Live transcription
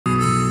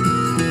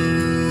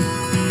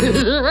Welcome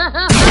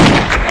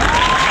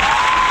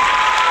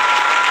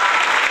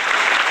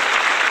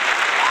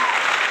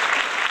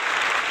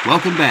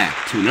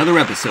back to another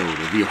episode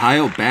of the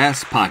Ohio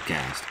Bass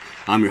Podcast.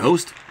 I'm your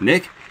host,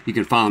 Nick. You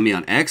can follow me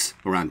on X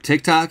or on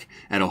TikTok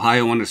at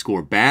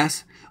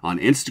Ohio_Bass, on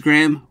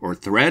Instagram or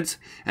Threads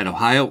at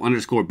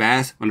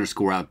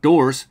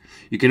Ohio_Bass_outdoors.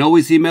 You can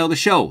always email the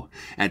show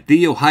at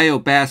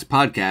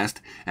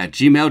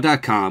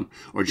theohiobasspodcast@gmail.com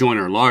or join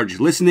our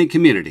large listening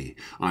community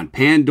on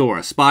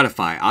Pandora,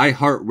 Spotify,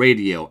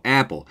 iHeartRadio,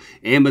 Apple,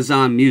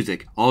 Amazon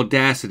Music,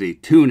 Audacity,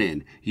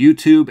 TuneIn,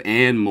 YouTube,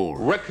 and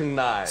more.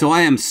 Recognize. So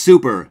I am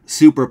super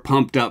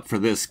pumped up for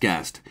this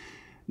guest.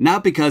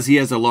 Not because he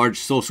has a large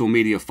social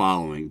media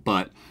following,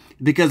 but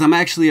because I'm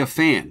actually a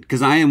fan,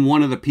 because I am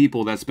one of the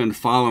people that's been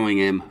following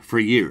him for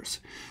years.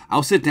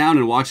 I'll sit down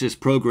and watch this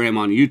program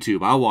on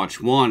YouTube. I'll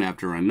watch one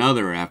after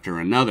another,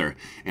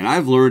 and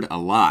I've learned a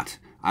lot.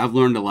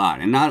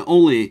 And not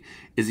only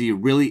is he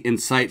really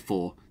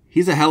insightful,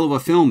 he's a hell of a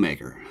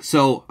filmmaker.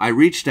 So I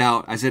reached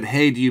out, I said,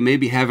 hey, do you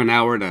maybe have an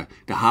hour to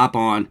hop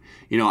on?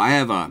 You know, I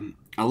have a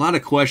lot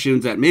of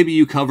questions that maybe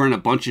you cover in a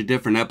bunch of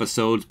different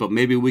episodes, but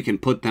maybe we can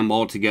put them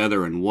all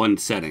together in one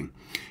setting.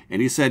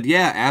 And he said,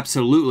 yeah,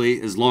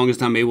 absolutely, as long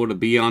as I'm able to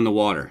be on the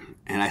water.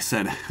 And I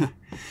said,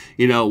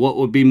 you know, what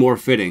would be more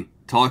fitting?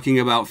 Talking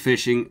about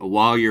fishing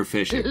while you're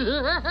fishing.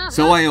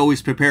 So I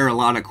always prepare a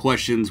lot of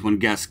questions when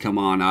guests come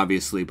on,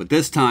 obviously. But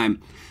this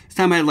time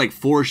I had like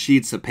 4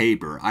 sheets of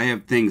paper. I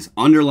have things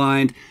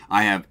underlined.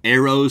 I have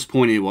arrows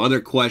pointing to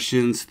other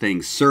questions,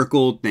 things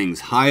circled,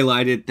 things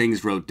highlighted,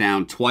 things wrote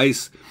down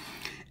twice.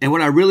 And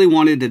what I really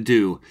wanted to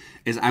do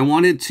is I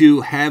wanted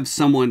to have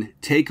someone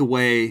take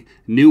away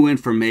new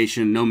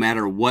information no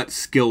matter what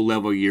skill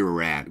level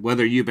you're at.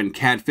 Whether you've been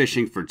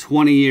catfishing for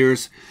 20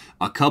 years,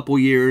 a couple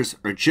years,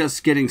 or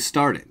just getting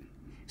started.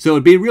 So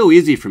it'd be real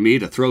easy for me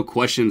to throw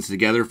questions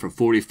together for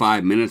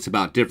 45 minutes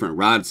about different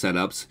rod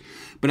setups.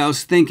 But I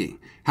was thinking,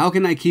 how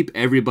can I keep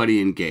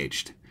everybody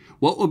engaged?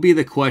 What would be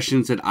the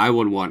questions that I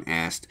would want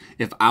asked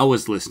if I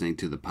was listening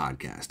to the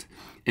podcast?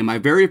 And my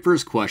very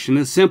first question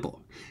is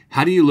simple.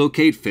 How do you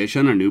locate fish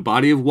on a new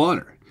body of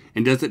water?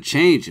 And does it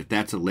change if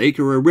that's a lake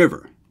or a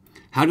river?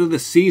 How do the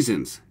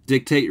seasons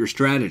dictate your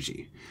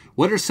strategy?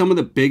 What are some of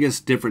the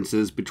biggest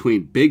differences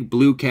between big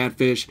blue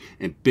catfish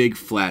and big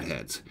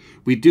flatheads?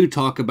 We do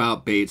talk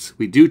about baits,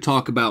 we do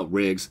talk about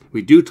rigs,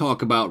 we do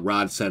talk about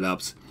rod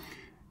setups,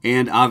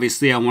 and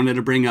obviously I wanted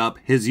to bring up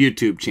his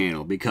YouTube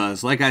channel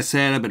because, like I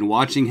said, I've been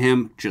watching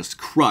him just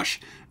crush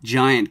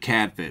giant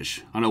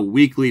catfish on a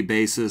weekly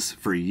basis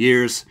for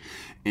years.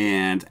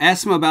 And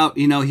asked him about,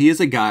 you know, he is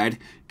a guide.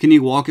 Can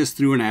you walk us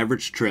through an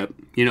average trip?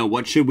 You know,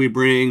 what should we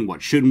bring?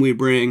 What shouldn't we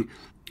bring?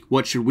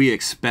 What should we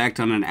expect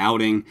on an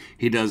outing?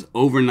 He does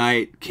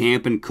overnight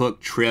camp and cook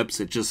trips.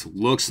 It just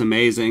looks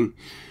amazing.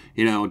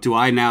 You know, do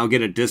I now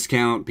get a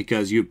discount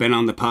because you've been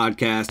on the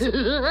podcast?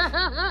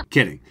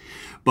 Kidding.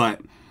 But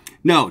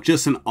no,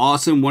 just an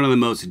awesome, one of the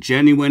most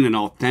genuine and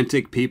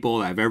authentic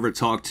people I've ever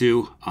talked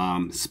to,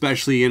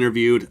 especially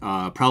interviewed,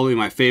 probably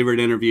my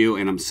favorite interview,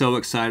 and I'm so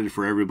excited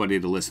for everybody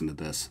to listen to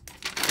this.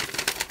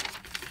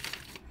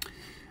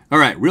 All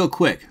right, real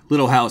quick,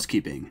 little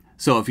housekeeping.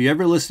 So if you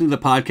ever listened to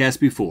the podcast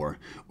before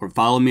or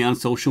follow me on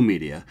social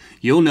media,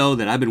 you'll know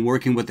that I've been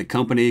working with a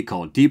company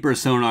called Deeper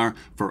Sonar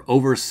for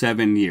over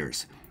 7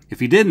 years.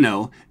 If you didn't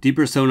know,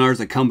 Deeper Sonar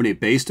is a company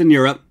based in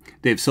Europe.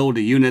 They've sold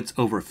to units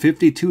over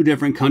 52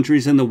 different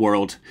countries in the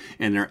world,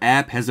 and their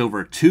app has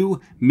over 2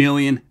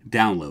 million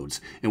downloads.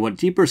 And what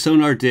Deeper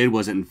Sonar did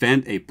was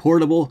invent a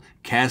portable,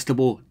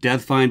 castable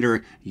depth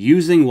finder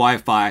using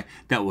Wi-Fi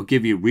that will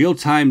give you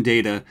real-time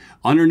data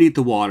underneath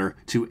the water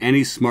to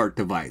any smart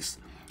device.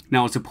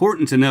 Now, it's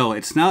important to know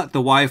it's not the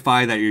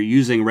Wi-Fi that you're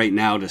using right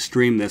now to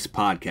stream this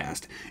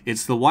podcast.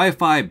 It's the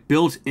Wi-Fi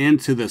built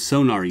into the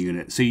sonar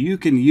unit, so you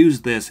can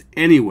use this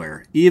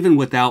anywhere, even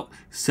without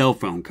cell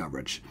phone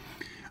coverage.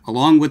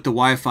 Along with the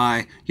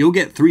Wi-Fi, you'll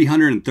get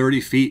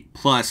 330 feet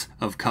plus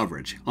of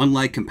coverage.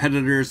 Unlike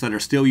competitors that are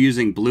still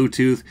using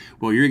Bluetooth,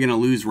 well, you're going to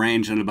lose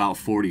range in about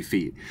 40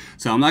 feet.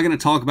 So I'm not going to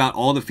talk about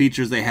all the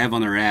features they have on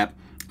their app.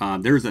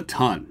 There's a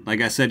ton. Like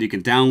I said, you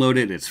can download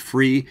it. It's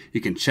free. You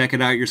can check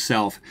it out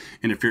yourself.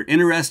 And if you're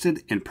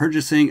interested in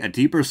purchasing a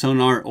Deeper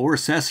Sonar or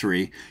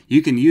accessory,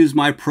 you can use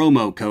my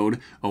promo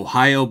code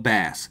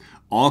OhioBass.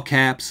 All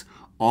caps,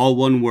 all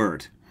one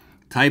word.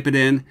 Type it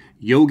in.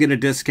 You'll get a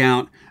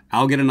discount.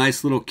 I'll get a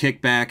nice little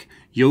kickback,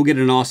 you'll get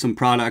an awesome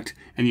product,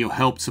 and you'll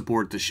help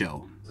support the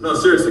show. No,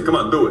 seriously, come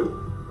on, do it.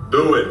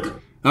 Do it.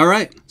 All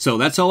right, so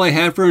that's all I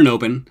had for an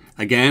open.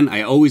 Again,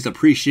 I always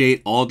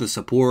appreciate all the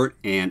support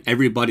and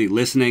everybody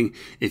listening.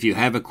 If you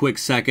have a quick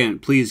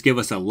second, please give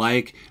us a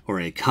like or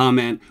a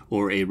comment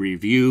or a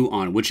review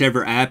on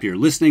whichever app you're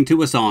listening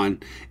to us on.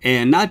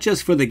 And not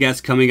just for the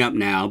guests coming up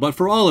now, but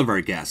for all of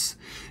our guests.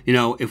 You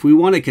know, if we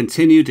want to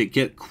continue to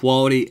get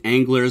quality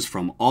anglers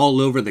from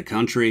all over the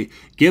country,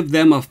 give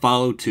them a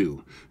follow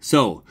too.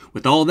 So,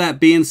 with all that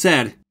being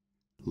said,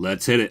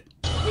 let's hit it.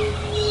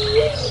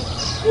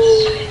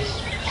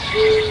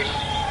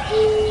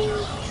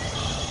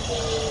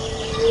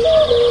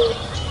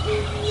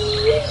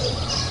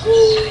 All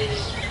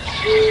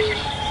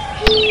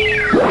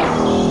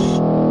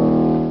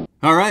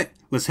right,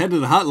 let's head to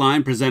the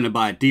hotline presented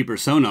by Deeper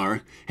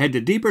Sonar. Head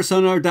to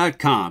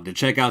deepersonar.com to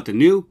check out the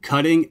new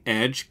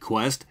cutting-edge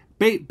Quest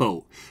bait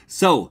boat.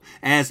 So,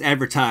 as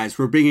advertised,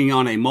 we're bringing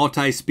on a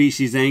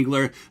multi-species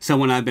angler,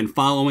 someone I've been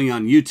following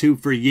on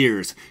YouTube for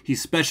years. He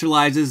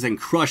specializes in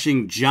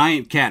crushing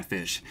giant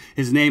catfish.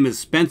 His name is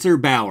Spencer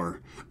Bauer,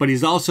 but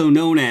he's also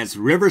known as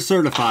River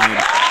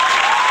Certified.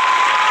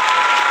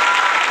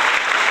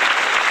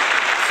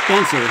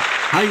 Spencer,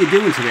 how you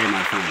doing today,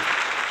 my friend?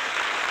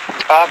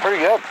 Pretty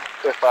good.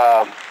 If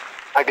I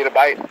get a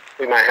bite,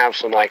 we might have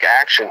some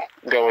action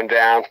going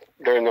down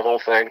during the whole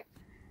thing.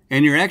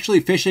 And you're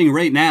actually fishing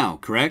right now,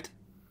 correct?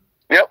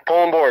 Yep,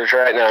 pulling boards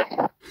right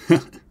now.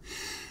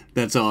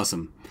 That's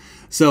awesome.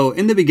 So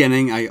in the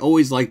beginning, I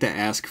always like to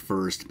ask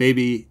first,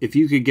 maybe if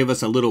you could give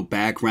us a little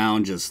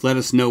background, just let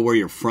us know where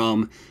you're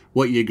from,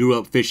 what you grew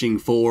up fishing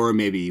for,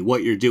 maybe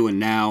what you're doing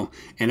now,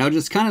 and I'll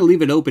just kind of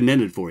leave it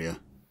open-ended for you.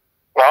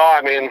 Well,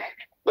 I mean,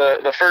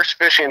 the first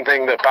fishing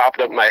thing that popped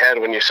up in my head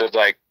when you said,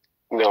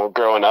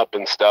 growing up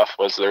and stuff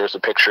was there was a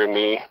picture of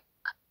me.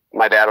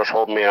 My dad was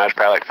holding me, and I was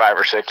probably 5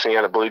 or 6, and he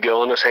had a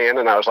bluegill in his hand,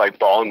 and I was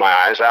bawling my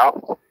eyes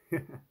out.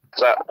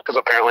 Because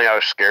apparently I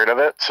was scared of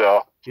it.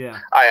 So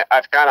yeah,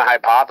 I've kind of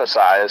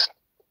hypothesized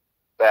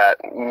that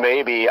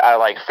maybe I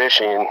like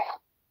fishing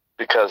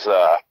because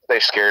they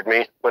scared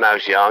me when I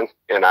was young,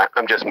 and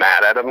I'm just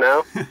mad at them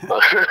now.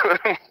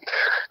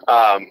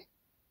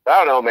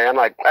 I don't know, man.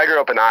 I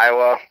grew up in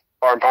Iowa,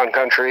 farm pond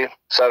country.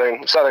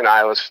 Southern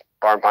Iowa's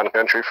farm pond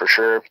country for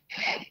sure.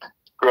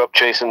 Grew up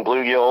chasing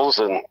bluegills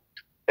and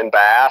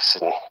bass,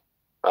 and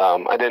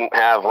I didn't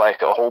have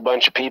a whole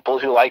bunch of people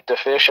who liked to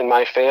fish in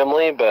my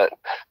family, but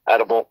I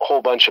had a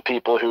whole bunch of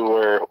people who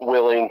were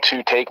willing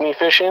to take me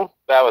fishing.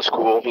 That was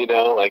cool,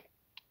 I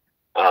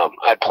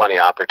had plenty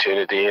of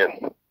opportunity,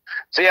 and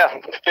so yeah,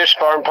 fished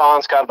farm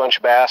ponds, caught a bunch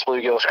of bass,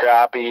 bluegills,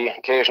 crappie,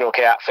 occasional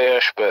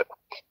catfish. But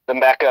the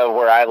mecca of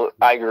where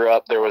I grew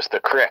up, there was the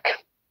creek,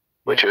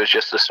 which was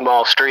just a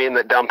small stream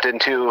that dumped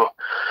into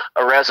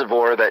a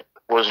reservoir that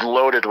was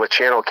loaded with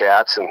channel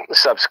cats, and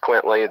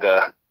subsequently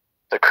the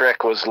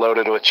creek was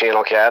loaded with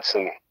channel cats.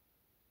 And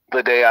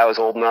the day I was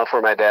old enough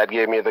where my dad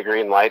gave me the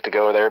green light to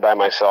go there by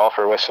myself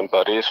or with some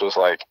buddies was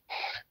like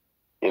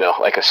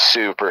a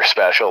super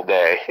special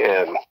day.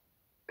 And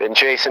been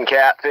chasing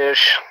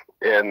catfish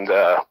and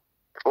a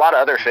lot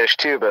of other fish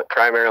too, but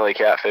primarily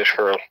catfish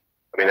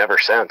ever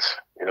since.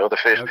 The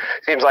fish, okay.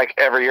 Seems like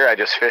every year I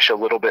just fish a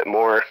little bit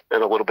more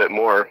and a little bit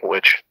more,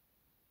 which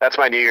that's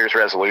my New Year's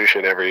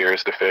resolution every year,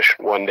 is to fish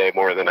one day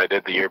more than I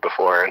did the year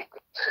before. And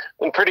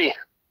I'm pretty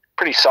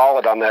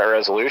solid on that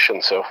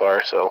resolution so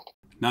far. So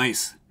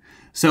nice.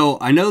 So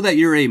I know that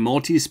you're a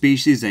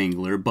multi-species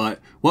angler, but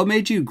what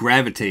made you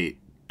gravitate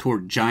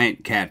toward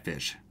giant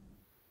catfish?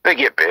 They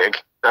get big.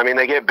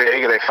 They get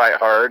big and they fight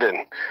hard,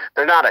 and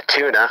they're not a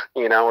tuna,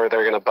 where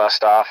they're going to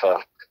bust off a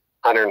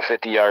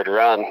 150-yard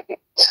run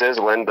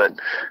sizzling, but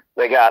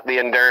they got the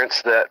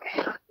endurance that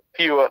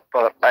few,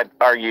 I'd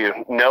argue,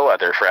 no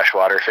other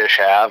freshwater fish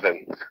have.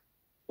 And,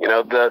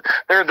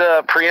 they're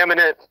the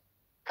preeminent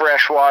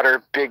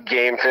freshwater big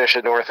game fish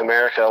in North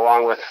America,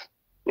 along with,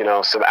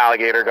 some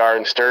alligator gar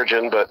and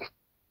sturgeon, but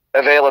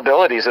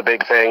availability is a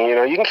big thing.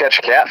 You can catch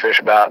a catfish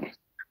about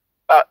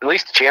at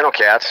least the channel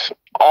cats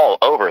all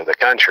over the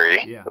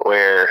country, yeah,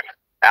 where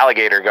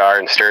alligator gar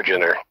and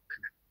sturgeon are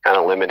kind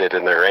of limited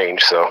in their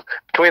range. So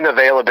between the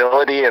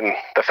availability and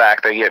the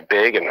fact they get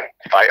big and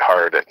fight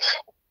hard,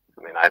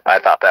 I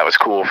thought that was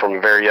cool from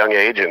a very young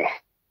age. And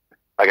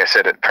like I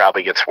said, it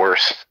probably gets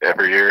worse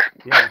every year.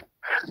 Yeah.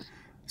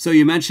 So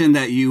you mentioned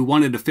that you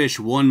wanted to fish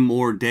one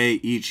more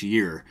day each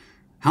year.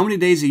 How many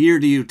days a year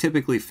do you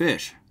typically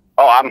fish?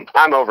 Oh,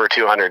 I'm over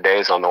 200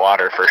 days on the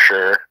water for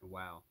sure.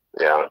 Wow.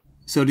 Yeah.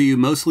 So do you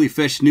mostly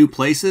fish new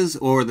places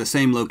or the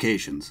same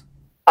locations?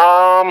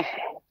 I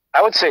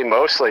would say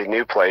mostly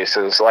new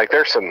places.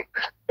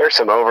 There's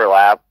some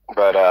overlap,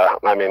 but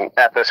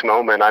at this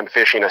moment I'm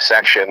fishing a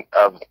section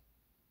of.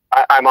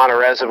 I'm on a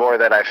reservoir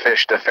that I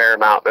fished a fair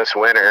amount this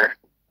winter,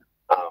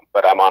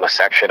 but I'm on a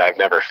section I've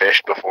never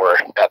fished before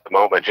at the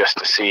moment, just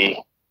to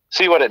see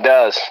what it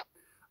does.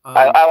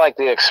 I like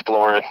the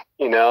exploring.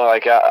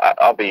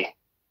 I'll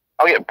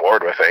get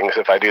bored with things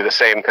if I do the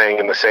same thing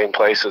in the same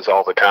places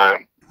all the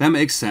time. That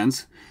makes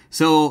sense.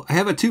 So I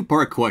have a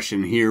two-part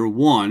question here.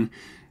 One,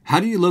 how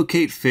do you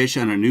locate fish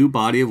on a new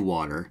body of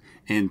water?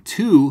 And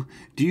two,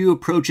 do you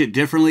approach it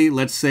differently?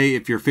 Let's say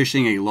if you're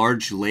fishing a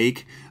large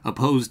lake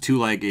opposed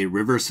to a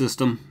river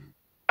system?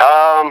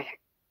 A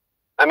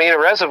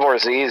reservoir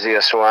is the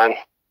easiest one,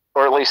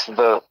 or at least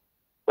the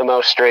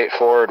most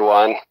straightforward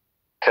one,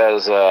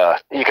 because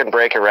you can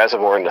break a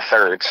reservoir into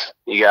thirds.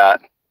 You got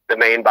the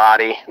main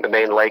body, the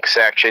main lake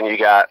section, you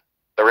got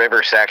the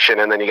river section,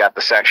 and then you got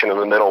the section in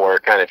the middle where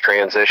it kind of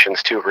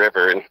transitions to a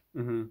river. And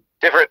mm-hmm.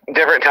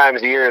 Different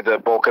times of year, the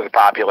bulk of the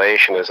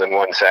population is in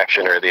one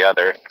section or the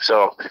other.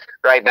 So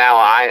right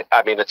now,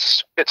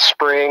 it's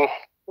spring.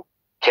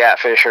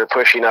 Catfish are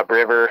pushing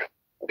upriver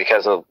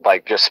because of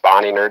just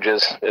spawning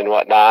urges and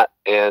whatnot.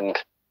 And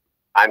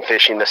I'm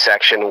fishing the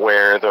section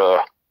where the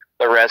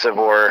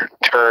reservoir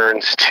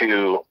turns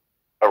to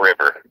a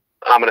river.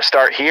 I'm going to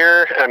start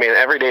here. I mean,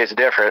 every day is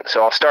different.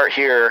 So I'll start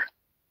here.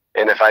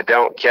 And if I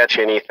don't catch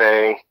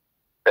anything,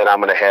 then I'm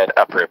going to head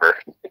upriver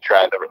and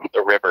try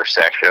the river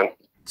section.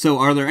 So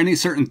are there any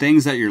certain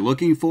things that you're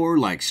looking for,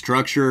 like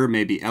structure,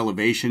 maybe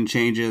elevation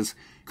changes,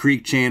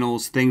 creek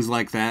channels, things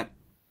like that?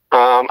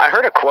 I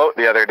heard a quote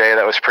the other day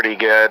that was pretty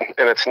good,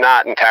 and it's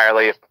not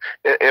entirely,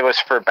 it was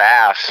for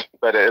bass,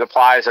 but it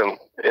applies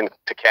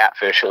to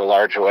catfish in a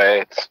large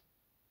way. It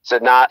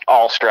said not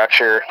all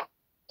structure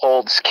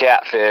holds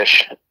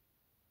catfish,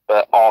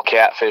 but all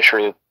catfish,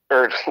 or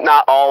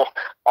not all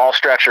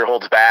structure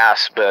holds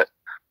bass, but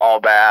all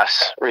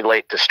bass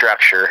relate to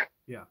structure.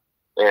 Yeah.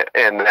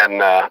 And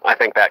then I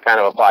think that kind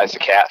of applies to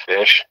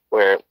catfish,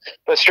 where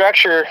the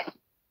structure,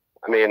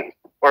 I mean,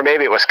 or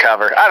maybe it was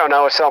cover. I don't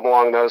know, it's something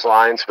along those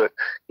lines. But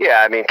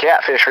yeah, I mean,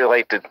 catfish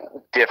relate to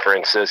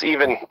differences.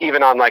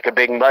 Even on like a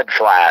big mud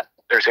flat,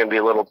 there's going to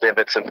be little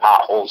divots and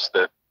potholes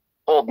that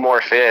hold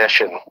more fish.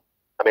 And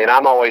I mean,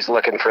 I'm always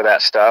looking for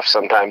that stuff.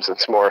 Sometimes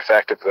it's more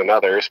effective than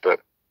others, but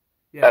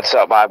that's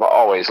something I'm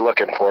always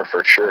looking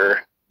for sure.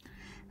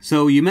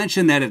 So you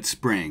mentioned that it's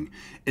spring.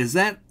 Is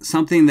that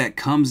something that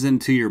comes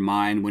into your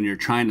mind when you're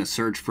trying to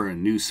search for a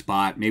new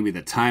spot, maybe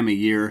the time of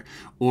year,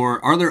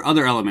 or are there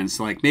other elements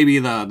like maybe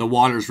the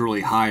water's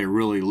really high or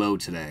really low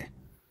today?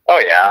 Oh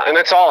yeah, and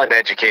it's all an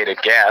educated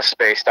guess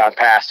based on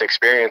past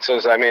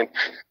experiences. I mean,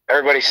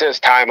 everybody says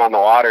time on the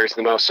water is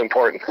the most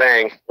important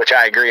thing, which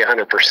I agree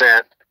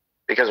 100%,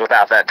 because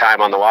without that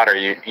time on the water,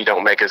 you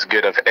don't make as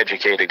good of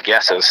educated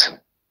guesses.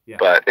 Yeah.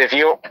 But if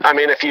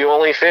you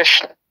only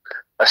fish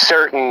a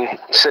certain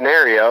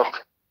scenario,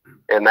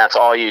 and that's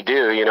all you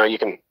do, you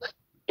can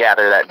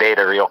gather that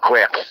data real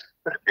quick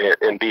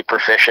and be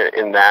proficient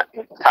in that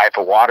type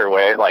of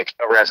waterway, like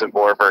a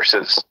reservoir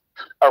versus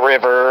a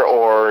river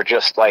or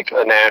just like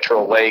a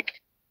natural lake.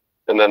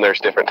 And then there's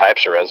different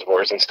types of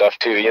reservoirs and stuff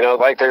too.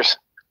 Like there's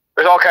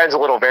all kinds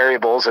of little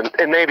variables, and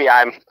maybe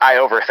I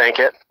overthink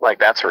it. Like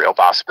that's a real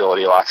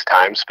possibility lots of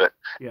times. But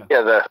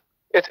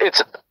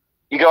it's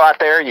you go out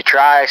there, you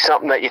try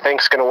something that you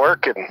think's going to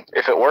work, and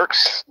if it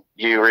works,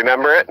 you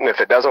remember it, and if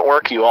it doesn't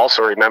work, you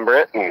also remember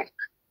it, and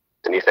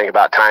then you think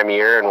about time of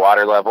year and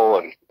water level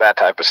and that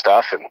type of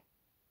stuff, and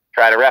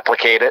try to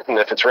replicate it. And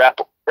if it's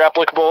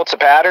replicable, it's a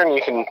pattern,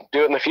 you can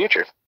do it in the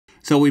future.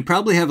 So we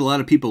probably have a lot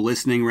of people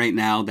listening right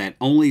now that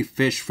only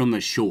fish from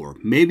the shore,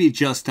 maybe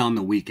just on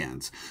the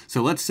weekends.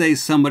 So let's say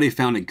somebody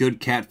found a good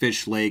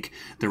catfish lake,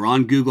 they're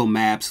on Google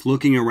Maps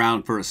looking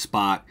around for a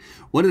spot.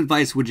 What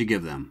advice would you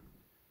give them?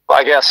 Well,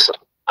 I guess,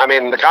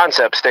 the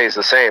concept stays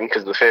the same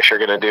because the fish are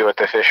going to do what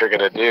the fish are going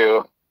to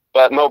do.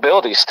 But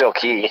mobility is still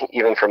key,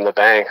 even from the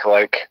bank.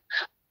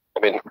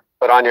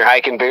 Put on your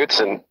hiking boots.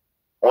 And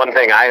one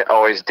thing I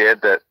always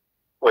did that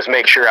was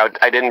make sure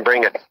I didn't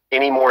bring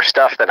any more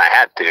stuff than I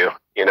had to.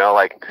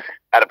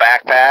 Had a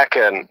backpack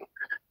and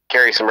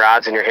carry some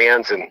rods in your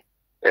hands, and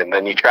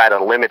then you try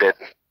to limit it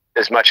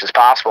as much as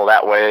possible.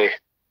 That way you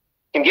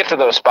can get to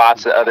those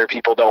spots that other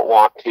people don't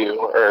want to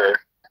or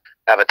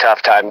have a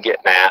tough time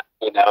getting at,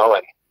 and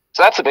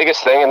so that's the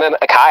biggest thing. And then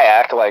a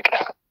kayak,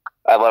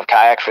 I love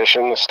kayak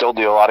fishing, still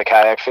do a lot of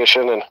kayak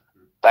fishing, and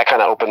that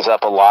kind of opens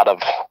up a lot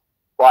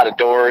of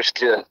doors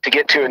to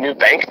get to a new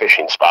bank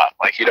fishing spot.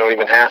 Like you don't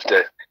even have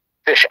to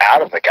fish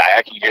out of the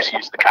kayak, you just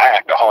use the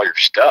kayak to haul your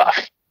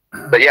stuff.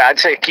 But yeah, I'd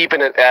say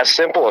keeping it as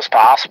simple as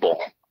possible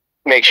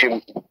makes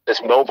you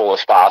as mobile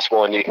as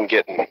possible, and you can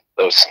get in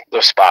those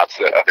spots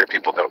that other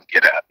people don't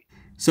get at.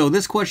 So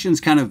this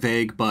question's kind of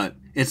vague, but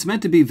it's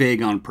meant to be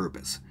vague on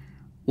purpose.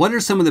 What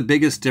are some of the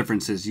biggest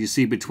differences you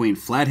see between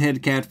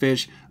flathead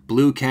catfish,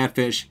 blue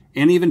catfish,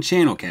 and even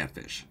channel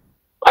catfish?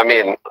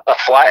 A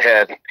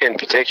flathead in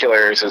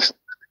particular is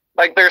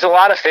there's a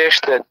lot of fish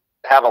that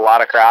have a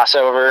lot of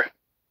crossover.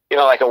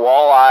 Like a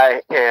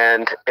walleye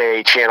and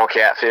a channel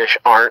catfish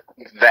aren't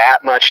that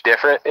much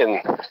different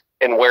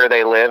in where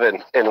they live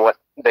and what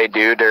they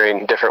do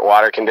during different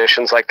water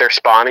conditions. Like their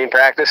spawning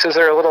practices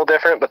are a little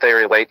different, but they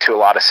relate to a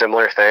lot of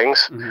similar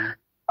things. Mm-hmm.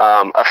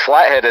 A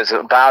flathead is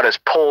about as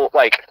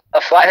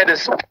a flathead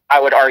is,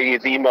 I would argue,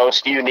 the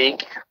most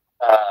unique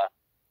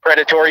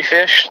predatory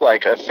fish,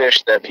 like a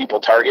fish that people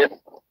target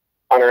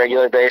on a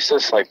regular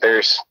basis.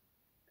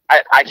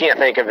 I can't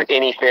think of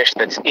any fish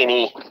that's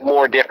any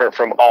more different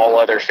from all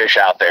other fish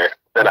out there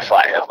than a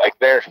flathead.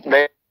 They're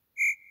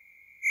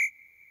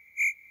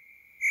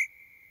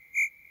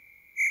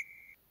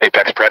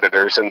apex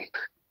predators, and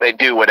they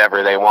do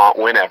whatever they want,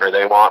 whenever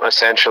they want,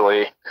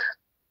 essentially.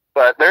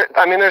 But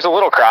there's a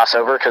little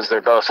crossover because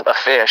they're both a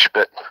fish,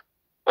 but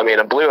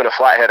a blue and a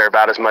flathead are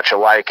about as much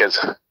alike as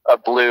a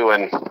blue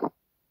and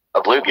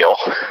a bluegill.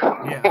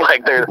 Yeah.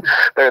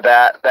 they're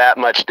that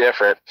much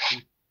different.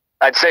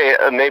 I'd say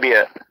maybe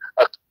a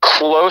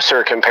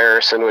closer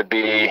comparison would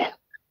be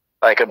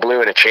like a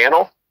blue and a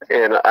channel.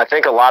 And I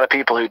think a lot of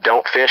people who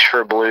don't fish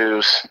for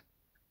blues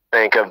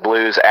think of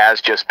blues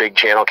as just big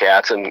channel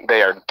cats, and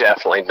they are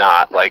definitely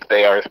not.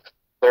 They are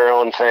their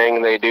own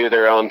thing. They do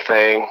their own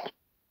thing.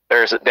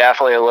 there's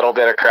definitely a little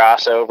bit of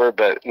crossover,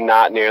 but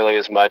not nearly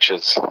as much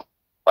as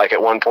like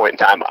at one point in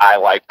time I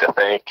like to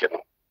think, and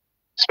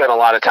spent a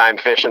lot of time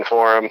fishing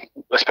for them,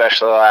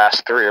 especially the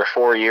last 3 or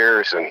 4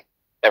 years. And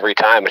every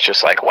time it's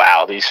just like,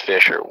 wow, these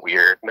fish are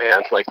weird,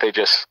 man. Like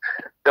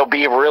they'll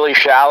be really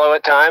shallow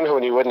at times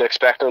when you wouldn't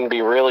expect them to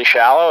be really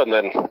shallow. And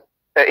then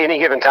at any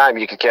given time,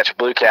 you could catch a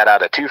blue cat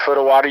out of 2 foot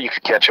of water. You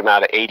could catch them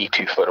out of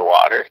 82 foot of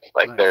water.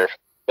 Like nice.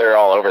 They're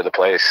all over the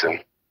place.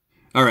 And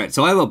all right.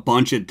 So I have a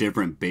bunch of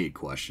different bait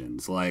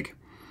questions. Like,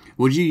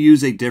 would you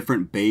use a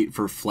different bait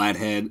for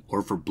flathead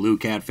or for blue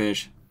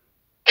catfish?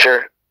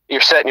 Sure.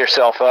 You're setting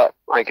yourself up.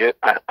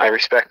 I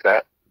respect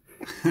that.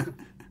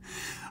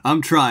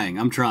 I'm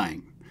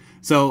trying.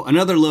 So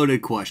another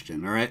loaded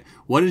question. All right.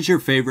 What is your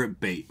favorite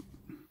bait?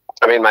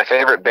 I mean, my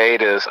favorite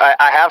bait is,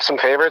 I have some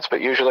favorites,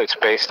 but usually it's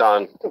based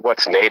on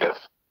what's native.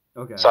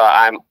 Okay. So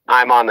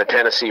I'm on the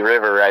Tennessee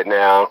River right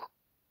now,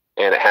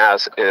 and it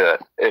has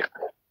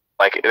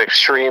like an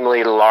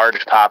extremely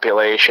large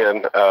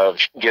population of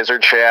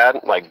gizzard shad,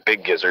 like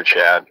big gizzard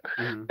shad,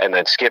 and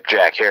then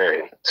skipjack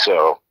herring.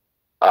 So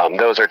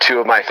those are 2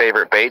 of my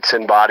favorite baits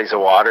in bodies of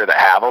water that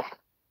have them.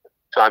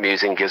 So I'm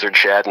using gizzard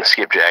shad and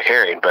skipjack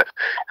herring. But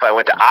if I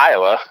went to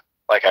Iowa,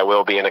 like I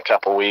will be in a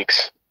couple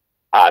weeks,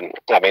 I'm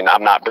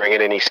not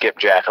bringing any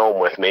skipjack home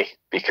with me,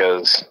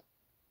 because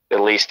at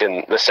least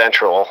in the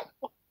central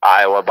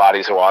Iowa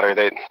bodies of water,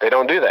 they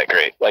don't do that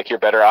great. Like you're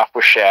better off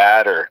with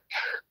shad or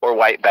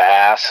white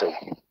bass and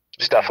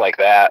stuff like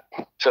that.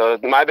 So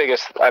my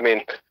biggest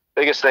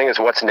thing is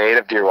what's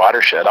native to your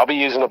watershed. I'll be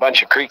using a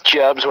bunch of creek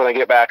chubs when I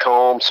get back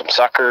home, some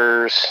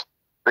suckers,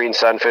 green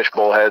sunfish,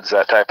 bullheads,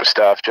 that type of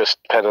stuff, just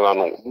depending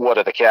on what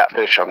are the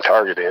catfish I'm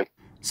targeting.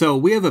 So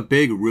we have a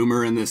big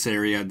rumor in this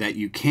area that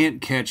you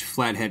can't catch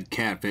flathead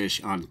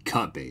catfish on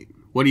cut bait.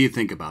 What do you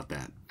think about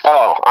that?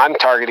 Oh, I'm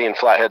targeting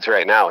flatheads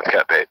right now with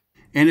cut bait.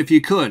 And if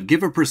you could,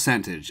 give a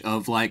percentage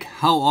of like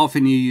how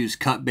often you use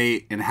cut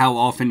bait and how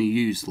often you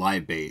use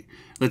live bait.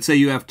 Let's say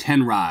you have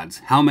 10 rods.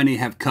 How many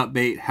have cut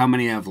bait? How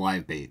many have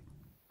live bait?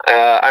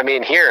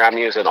 Here I'm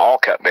using all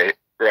cut bait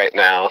right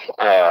now.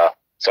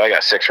 So I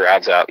got 6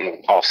 rods out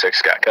and all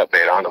 6 got cut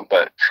bait on them.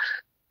 But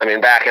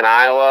back in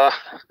Iowa,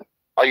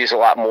 I'll use a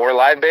lot more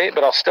live bait,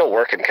 but I'll still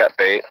work in cut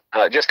bait.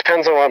 It just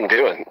depends on what I'm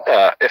doing.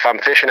 If I'm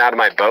fishing out of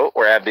my boat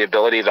where I have the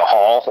ability to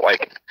haul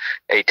like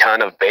a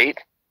ton of bait,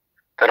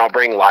 then I'll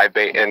bring live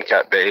bait and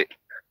cut bait.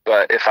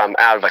 But if I'm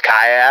out of a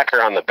kayak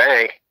or on the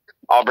bank,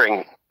 I'll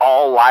bring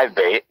all live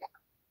bait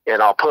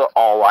and I'll put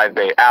all live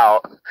bait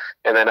out.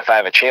 And then if I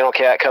have a channel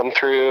cat come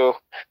through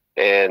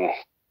and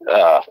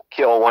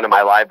kill one of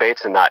my live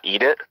baits and not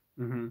eat it,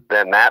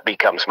 then that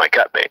becomes my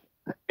cut bait.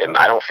 And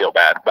I don't feel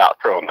bad about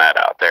throwing that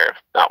out there,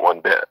 not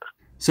one bit.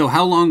 So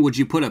how long would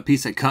you put a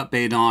piece of cut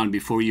bait on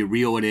before you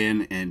reel it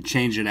in and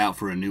change it out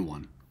for a new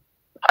one?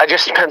 It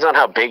just depends on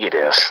how big it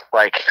is.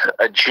 Like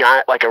a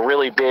giant, like a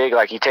really big,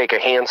 like you take a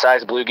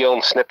hand-sized bluegill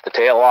and snip the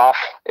tail off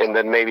and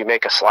then maybe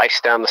make a slice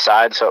down the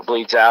side so it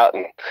bleeds out.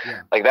 And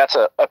like that's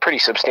a pretty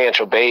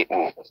substantial bait.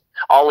 And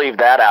I'll leave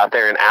that out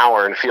there an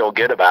hour and feel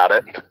good about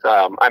it.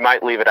 I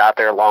might leave it out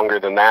there longer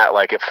than that.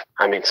 Like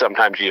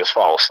sometimes you just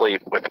fall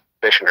asleep with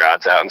fishing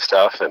rods out and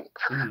stuff.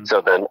 And so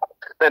then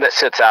it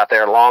sits out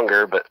there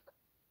longer. But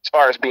as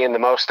far as being the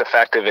most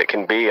effective it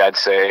can be, I'd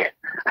say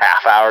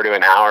half hour to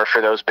an hour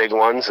for those big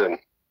ones and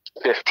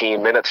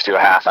 15 minutes to a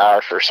half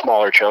hour for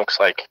smaller chunks,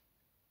 like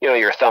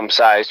your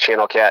thumb-sized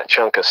channel cat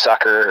chunk of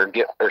sucker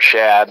or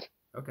shad.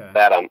 Okay.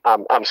 That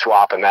I'm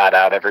swapping that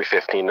out every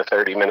 15 to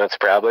 30 minutes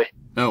probably.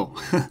 Oh,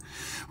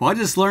 well, I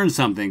just learned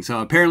something. So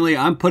apparently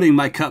I'm putting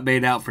my cut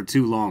bait out for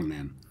too long,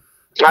 man.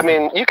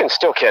 You can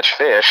still catch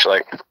fish.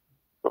 Like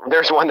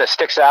there's one that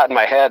sticks out in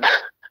my head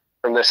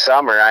from this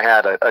summer. I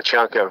had a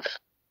chunk of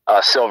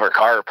silver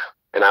carp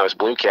and I was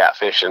blue cat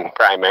fishing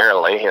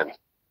primarily, and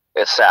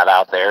it sat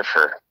out there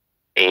for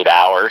 8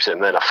 hours,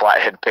 and then a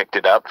flathead picked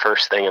it up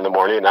first thing in the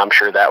morning, and I'm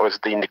sure that was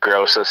the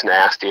grossest,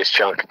 nastiest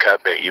chunk of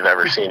cut bait you've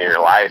ever seen in your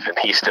life, and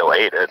he still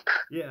ate it.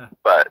 Yeah.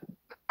 But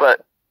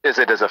is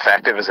it as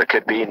effective as it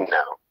could be?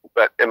 No.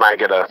 But am I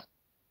going to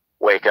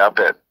wake up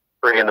at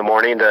 3 in the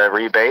morning to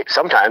rebait?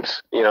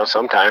 Sometimes.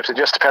 Sometimes. It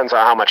just depends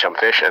on how much I'm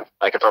fishing.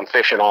 Like if I'm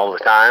fishing all the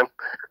time,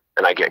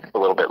 then I get a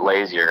little bit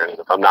lazier, and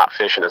if I'm not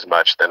fishing as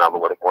much, then I'm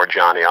a little more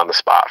Johnny on the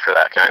spot for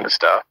that kind of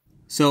stuff.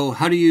 So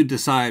how do you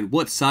decide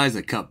what size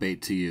of cut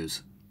bait to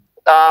use?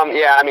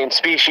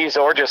 Species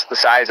or just the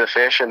size of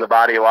fish in the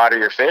body of water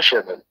you're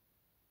fishing. And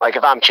like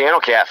if I'm channel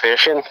cat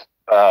fishing,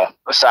 a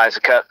size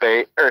of cut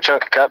bait or a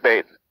chunk of cut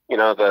bait,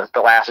 the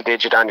last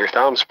digit on your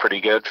thumb is pretty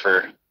good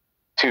for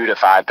 2 to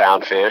 5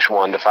 pound fish,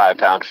 1 to 5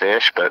 pound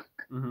fish. But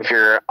if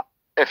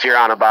you're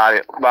on a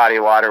body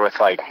of water with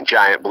like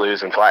giant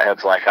blues and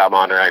flatheads like I'm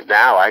on right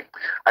now, I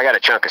got a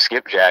chunk of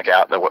skipjack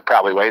out that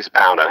probably weighs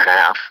 1.5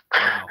 pounds.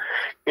 Wow.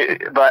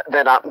 But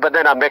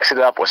then I mix it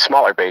up with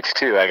smaller baits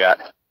too. I got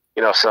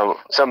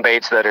some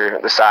baits that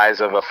are the size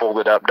of a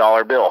folded up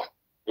dollar bill,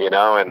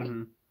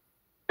 and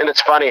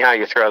it's funny how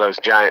you throw those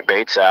giant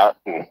baits out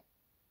and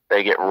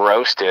they get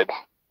roasted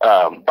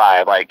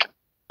by like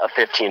a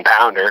 15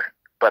 pounder,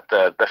 but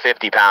the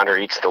 50-pounder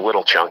eats the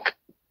little chunk.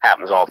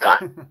 Happens all the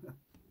time.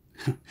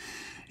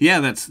 Yeah,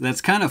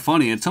 that's kind of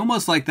funny. It's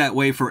almost like that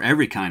way for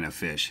every kind of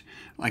fish.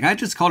 Like I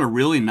just caught a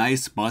really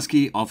nice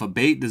muskie off a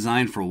bait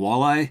designed for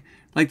walleye,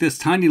 like this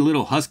tiny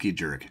little husky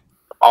jerk.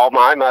 All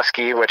my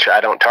muskie, which I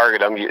don't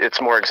target them,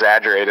 it's more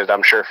exaggerated,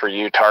 I'm sure, for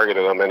you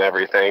targeted them and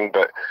everything,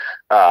 but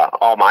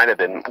all mine have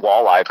been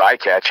walleye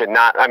bycatch. And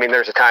not, I mean,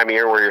 there's a time of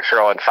year where you're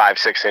throwing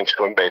 5-6 inch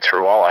swim baits for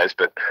walleyes,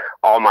 but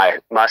all my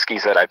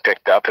muskies that I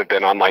picked up have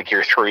been on like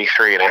your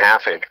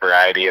 3.5 inch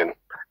variety. And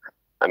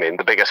I mean,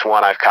 the biggest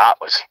one I've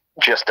caught was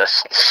just a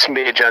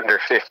smidge under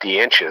 50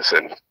 inches.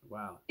 And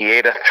wow. He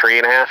ate a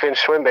 3.5 inch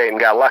swim bait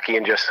and got lucky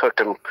and just hooked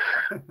him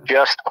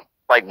just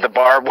like the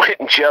barb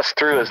went just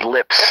through his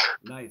lips.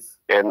 Nice.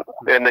 And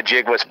the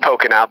jig was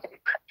poking out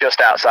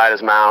just outside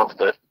his mouth.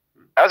 But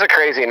that was a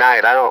crazy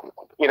night.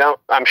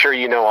 I'm sure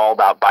you know all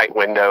about bite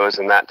windows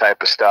and that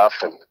type of stuff.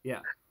 And yeah,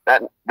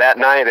 that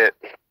night it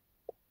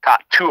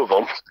caught 2 of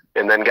them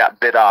and then got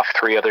bit off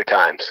 3 other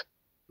times,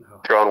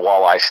 throwing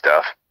walleye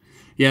stuff.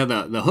 Yeah,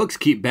 the hooks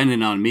keep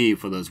bending on me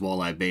for those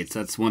walleye baits.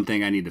 That's one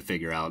thing I need to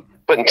figure out.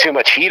 Putting too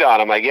much heat on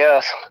them, I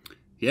guess.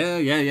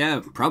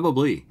 Yeah,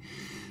 probably.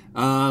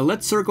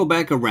 Let's circle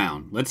back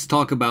around. Let's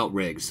talk about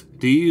rigs.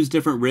 Do you use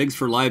different rigs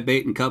for live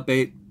bait and cut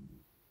bait?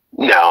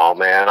 No,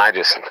 man. I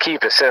just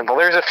keep it simple.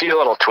 There's a few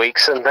little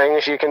tweaks and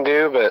things you can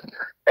do, but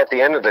at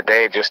the end of the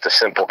day, just a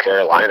simple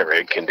Carolina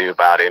rig can do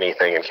about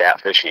anything in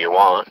catfishing you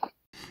want.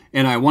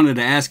 And I wanted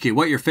to ask you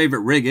what your favorite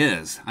rig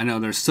is. I know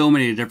there's so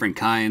many different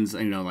kinds.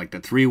 Like the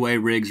 3-way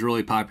rig's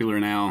really popular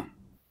now.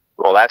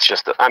 Well, that's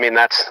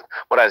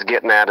what I was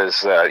getting at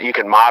is you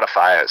can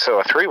modify it.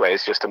 So a 3-way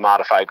is just a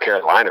modified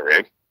Carolina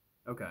rig.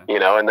 Okay.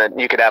 And then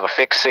you could have a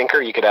fixed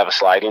sinker, you could have a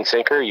sliding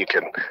sinker, you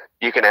can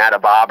add a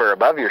bobber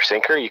above your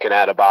sinker, you can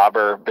add a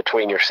bobber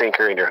between your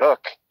sinker and your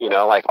hook.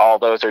 Like all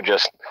those are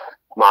just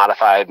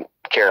modified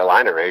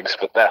Carolina rigs,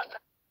 but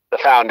the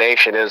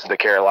foundation is the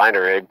Carolina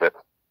rig. But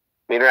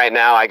I mean, right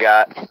now I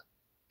got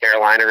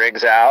Carolina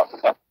rigs out.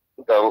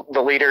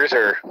 The leaders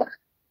are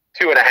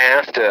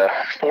 2.5 to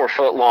 4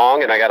 foot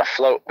long, and I got a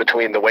float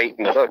between the weight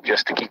and the hook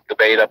just to keep the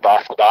bait up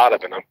off the bottom,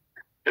 and I'm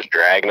just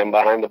dragging them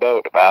behind the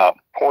boat about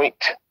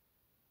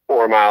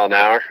 0.4 mile an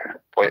hour,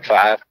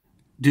 0.5.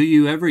 Do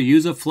you ever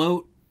use a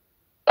float?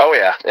 Oh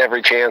yeah,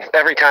 every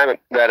time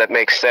that it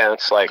makes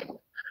sense. Like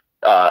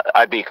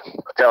I'd be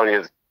telling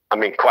you, I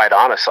mean, quite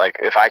honest, like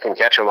if I can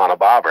catch them on a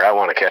bobber, I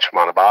want to catch them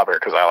on a bobber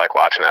because I like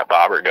watching that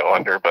bobber go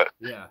under. But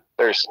yeah,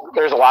 there's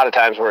a lot of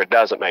times where it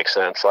doesn't make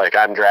sense. Like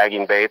I'm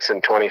dragging baits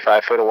in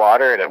 25 foot of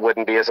water, and it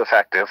wouldn't be as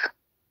effective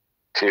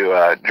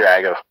to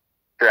drag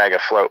a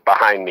float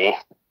behind me.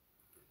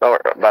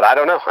 But I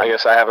don't know. I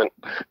guess I haven't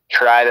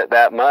tried it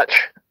that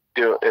much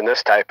in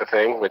this type of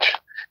thing, which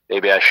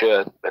maybe I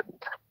should. But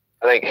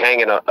I think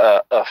hanging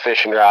a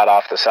fishing rod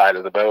off the side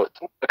of the boat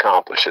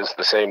accomplishes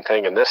the same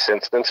thing in this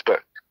instance. But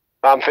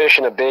if I'm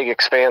fishing a big,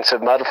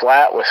 expansive mud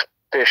flat with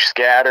fish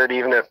scattered,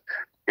 even if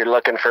you're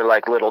looking for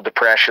like little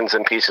depressions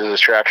and pieces of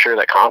structure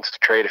that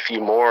concentrate a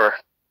few more,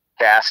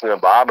 casting a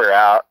bobber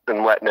out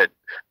and letting it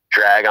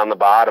drag on the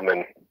bottom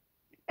and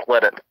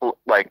let it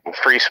like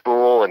free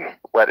spool and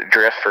let it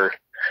drift for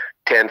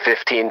 10,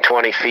 15,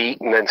 20 feet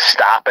and then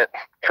stop it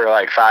for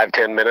like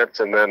 5-10 minutes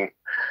and then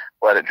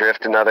let it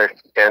drift another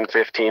 10,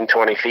 15,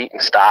 20 feet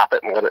and stop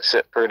it and let it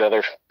sit for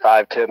another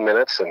 5-10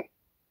 minutes, and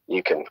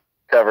you can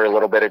cover a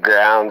little bit of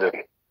ground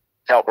and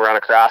help run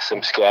across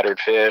some scattered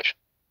fish.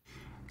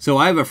 So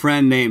I have a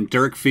friend named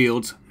Dirk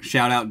Fields.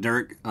 Shout out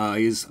Dirk.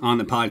 He's on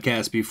the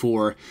podcast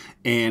before,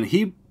 and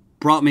he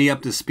brought me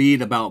up to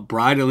speed about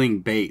bridling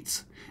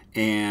baits.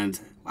 And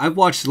I've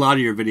watched a lot of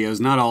your videos,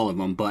 not all of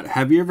them, but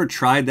have you ever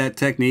tried that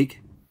technique?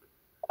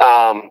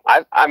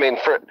 I mean,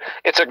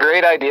 it's a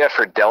great idea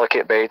for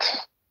delicate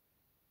baits,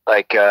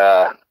 like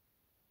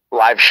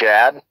live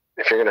shad.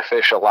 If you're going to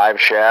fish a live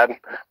shad,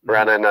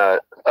 running a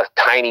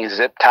tiny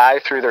zip tie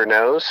through their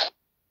nose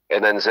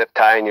and then zip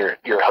tying your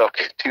hook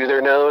to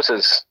their nose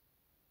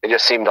it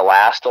just seemed to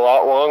last a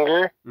lot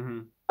longer.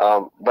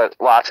 Mm-hmm. But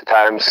lots of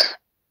times,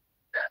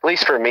 at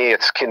least for me,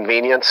 it's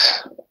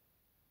convenience.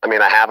 I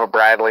mean, I have a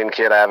bridling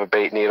kit, I have a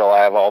bait needle,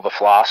 I have all the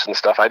floss and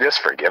stuff. I just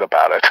forget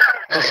about it,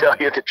 to tell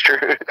you the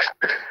truth.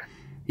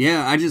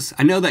 Yeah,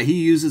 I know that he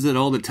uses it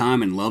all the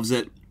time and loves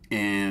it.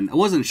 And I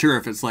wasn't sure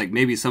if it's like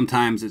maybe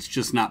sometimes it's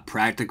just not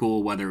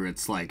practical, whether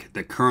it's like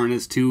the current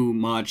is too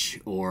much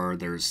or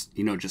there's,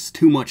 just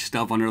too much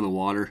stuff under the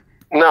water.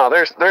 No,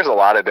 there's a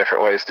lot of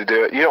different ways to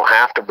do it. You don't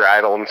have to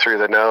bridle them through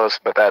the nose,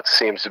 but that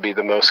seems to be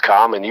the most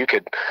common. You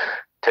could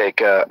take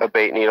a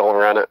bait needle and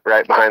run it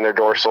right behind their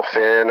dorsal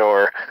fin,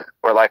 or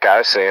like I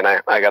was saying,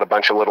 I got a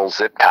bunch of little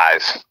zip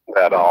ties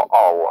that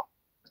I'll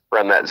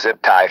run that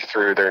zip tie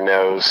through their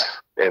nose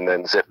and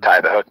then zip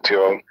tie the hook to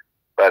them.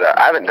 But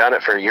I haven't done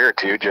it for a year or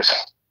two.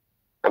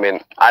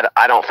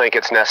 I don't think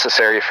it's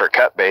necessary for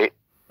cut bait,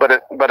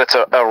 but it's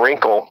a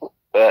wrinkle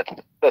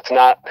it's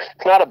not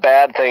a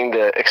bad thing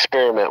to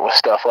experiment with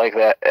stuff like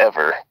that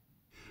ever.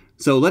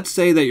 So let's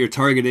say that you're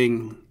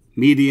targeting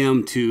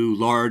medium to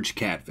large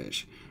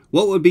catfish.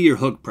 What would be your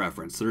hook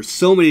preference? There's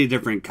so many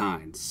different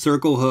kinds.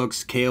 Circle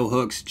hooks, KO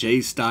hooks,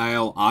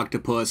 J-style,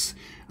 octopus.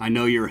 I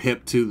know you're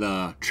hip to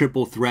the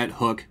triple threat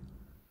hook.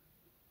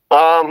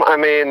 I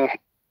mean,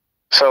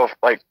 so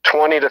like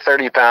 20 to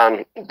 30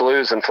 pound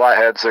blues and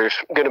flatheads, there's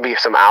going to be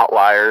some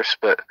outliers,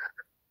 but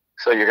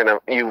so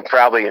you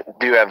probably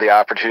do have the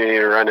opportunity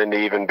to run into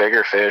even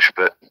bigger fish,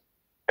 but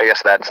I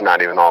guess that's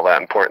not even all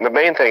that important. The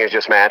main thing is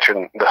just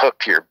matching the hook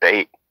to your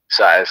bait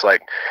size.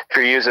 Like if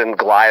you're using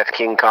Goliath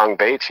King Kong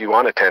baits, you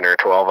want a 10 or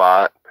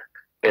 12-aught.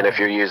 And if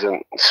you're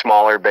using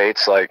smaller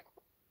baits like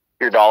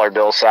your dollar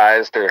bill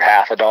sized or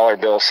half a dollar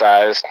bill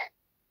sized,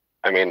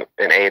 I mean,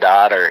 an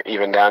 8-aught or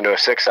even down to a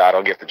 6-aught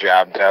will get the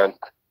job done.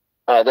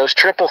 Those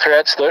triple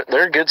threats,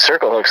 they're good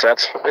circle hooks.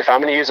 If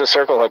I'm going to use a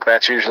circle hook,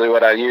 that's usually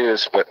what I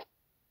use. But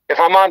if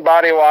I'm on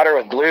body of water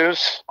with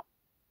blues,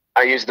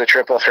 I use the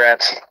triple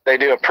threats. They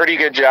do a pretty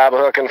good job of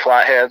hooking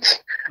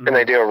flatheads, and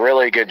they do a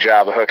really good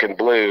job of hooking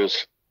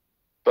blues.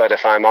 But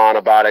if I'm on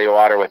a body of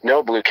water with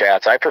no blue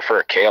cats, I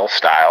prefer Kale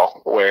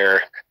style,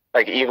 where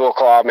like Eagle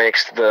Claw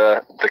makes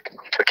the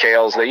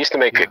Kales. They used to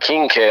make a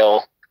King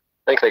Kale.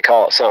 I think they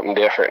call it something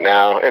different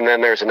now. And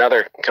then there's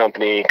another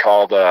company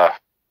called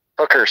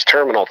Hooker's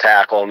Terminal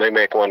Tackle, and they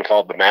make one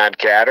called the Mad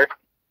Catter.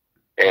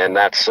 And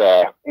that's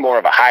more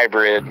of a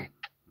hybrid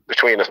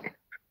between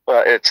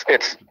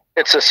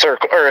it's a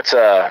circle, or it's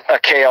a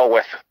Kale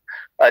with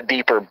a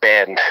deeper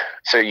bend,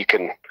 so you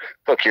can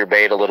hook your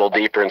bait a little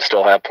deeper and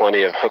still have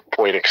plenty of hook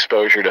point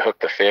exposure to hook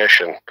the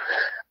fish. And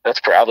that's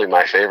probably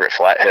my favorite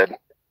flathead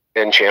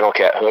and channel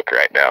cat hook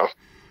right now.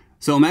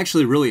 So I'm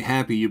actually really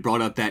happy you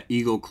brought up that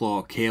Eagle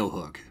Claw Kale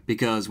hook,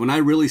 because when I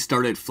really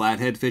started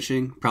flathead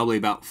fishing, probably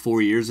about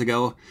 4 years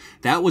ago,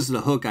 that was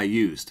the hook I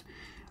used.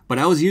 But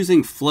I was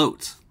using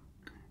floats.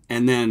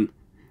 And then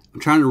I'm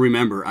trying to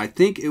remember, I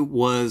think it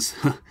was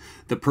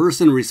the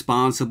person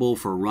responsible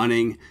for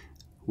running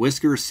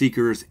Whisker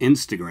Seeker's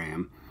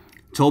Instagram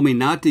told me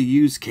not to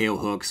use Kale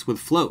hooks with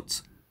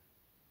floats.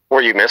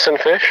 Were you missing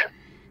fish?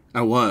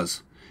 I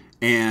was.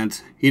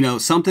 And,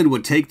 something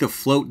would take the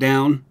float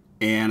down,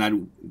 and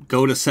I'd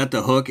go to set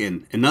the hook,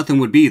 and nothing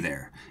would be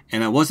there.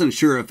 And I wasn't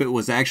sure if it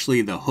was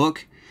actually the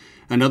hook.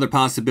 Another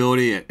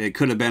possibility, it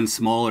could have been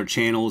smaller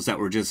channels that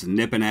were just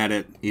nipping at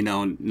it,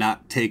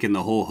 not taking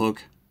the whole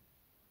hook.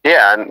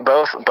 Yeah, and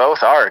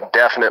both are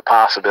definite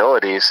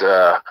possibilities.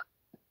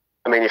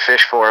 I mean, you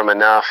fish for them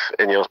enough,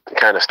 and you'll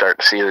kind of start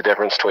to see the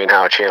difference between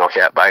how a channel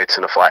cat bites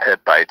and a flathead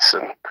bites,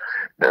 and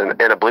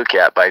a blue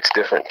cat bites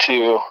different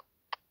too.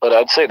 But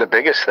I'd say the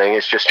biggest thing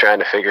is just trying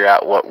to figure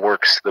out what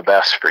works the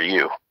best for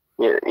you.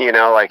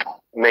 Like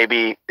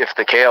maybe if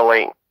the Kale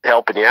ain't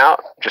helping you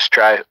out, just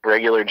try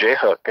regular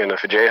J-hook. And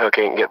if a J-hook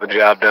ain't get the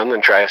job done,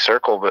 then try a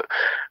circle. But,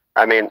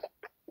 I mean,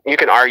 you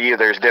can argue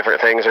there's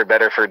different things are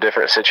better for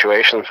different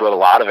situations, but a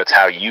lot of it's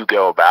how you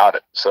go about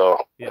it.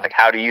 So, like,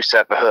 how do you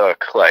set the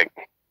hook? Like,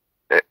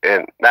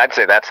 and I'd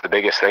say that's the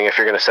biggest thing. If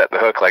you're going to set the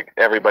hook, like,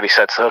 everybody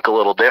sets the hook a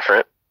little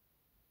different.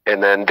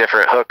 And then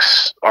different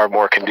hooks are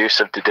more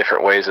conducive to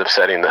different ways of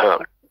setting the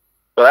hook.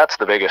 So that's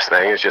the biggest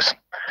thing, is just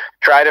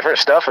try different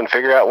stuff and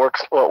figure out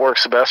what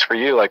works the best for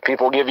you. Like,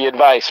 people give you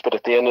advice, but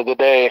at the end of the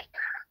day,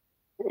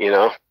 you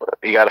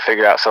got to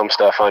figure out some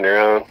stuff on your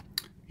own.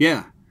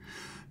 Yeah.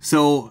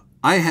 So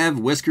I have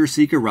Whisker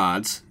Seeker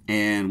rods,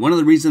 and one of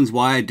the reasons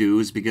why I do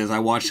is because I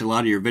watched a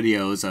lot of your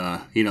videos,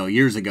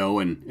 years ago,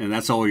 and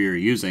that's all you're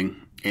using.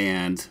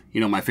 And,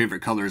 my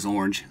favorite color is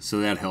orange, so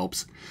that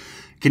helps.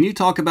 Can you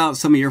talk about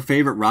some of your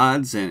favorite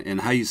rods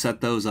and how you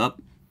set those up?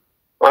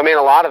 Well, I mean,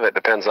 a lot of it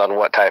depends on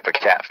what type of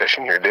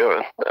catfishing you're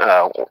doing.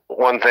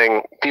 One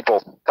thing,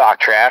 people talk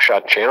trash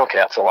on channel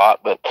cats a lot,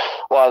 but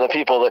a lot of the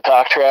people that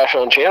talk trash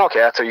on channel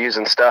cats are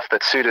using stuff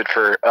that's suited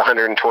for a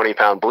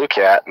 120-pound blue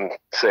cat and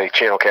say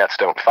channel cats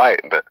don't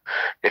fight. But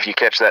if you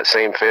catch that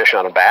same fish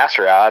on a bass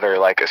rod or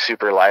like a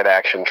super light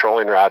action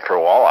trolling rod for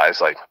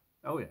walleyes, like,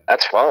 oh yeah,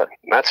 that's fun.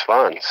 That's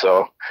fun.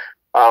 So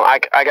I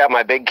got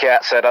my big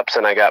cat setups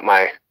and I got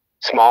my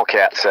small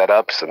cat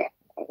setups, and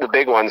the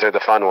big ones are the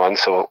fun ones,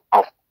 so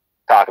I'll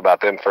talk about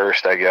them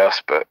first, I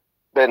guess. But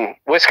then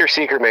Whisker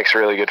Seeker makes a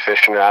really good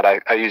fishing rod.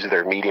 I use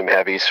their medium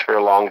heavies for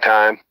a long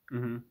time.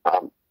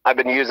 Mm-hmm. I've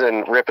been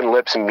using Rippin'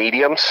 Lips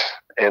mediums,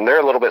 and they're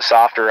a little bit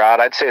softer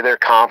rod. I'd say they're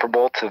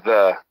comparable to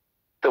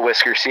the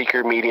Whisker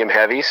Seeker medium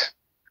heavies.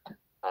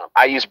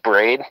 I use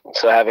braid,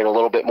 so having a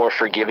little bit more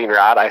forgiving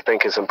rod I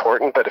think is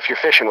important. But if you're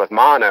fishing with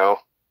mono,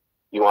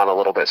 you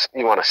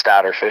want a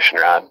stouter fishing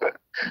rod. But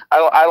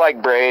I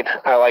like braid.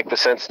 I like the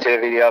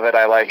sensitivity of it.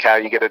 I like how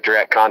you get a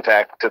direct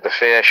contact to the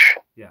fish.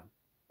 Yeah.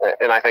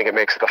 And I think it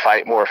makes the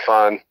fight more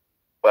fun.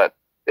 But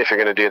if you're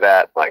going to do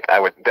that, like, I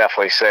would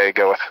definitely say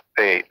go with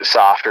a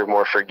softer,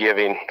 more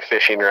forgiving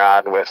fishing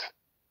rod with,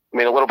 I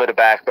mean, a little bit of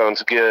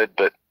backbone's good,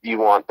 but you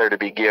want there to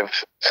be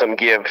some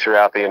give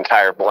throughout the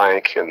entire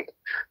blank. And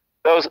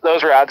those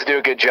rods do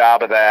a good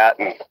job of that.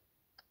 And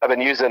I've been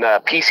using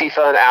PC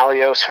Fun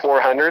Alios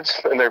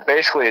 400s, and they're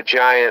basically a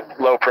giant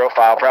low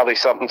profile, probably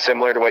something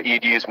similar to what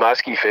you'd use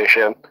musky fish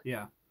in.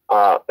 Yeah.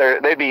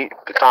 They'd be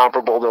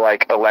comparable to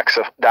like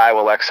Daiwa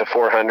Alexa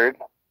 400.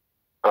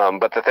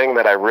 But the thing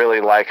that I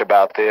really like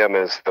about them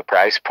is the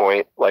price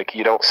point. Like,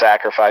 you don't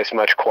sacrifice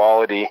much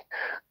quality,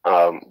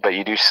 but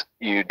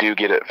you do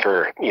get it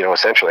for,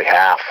 essentially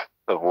half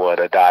of what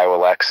a Daiwa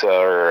Alexa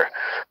or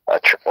a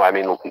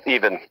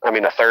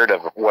third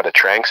of what a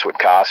Tranks would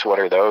cost. What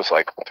are those,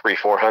 like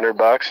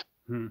 $300-400?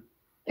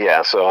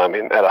 Yeah, so at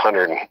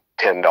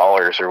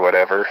 $110 or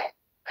whatever,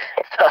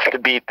 tough to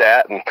beat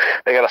that. And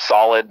they got a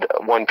solid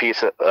one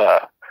piece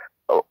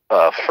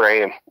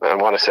frame. I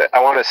want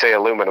to say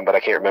aluminum, but I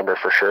can't remember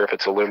for sure if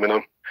it's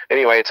aluminum.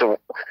 Anyway,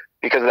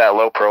 because of that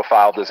low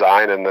profile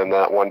design and then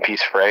that one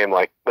piece frame,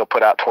 like, they'll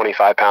put out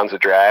 25 pounds of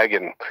drag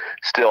and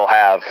still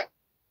have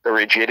the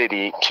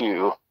rigidity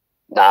to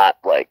not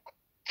like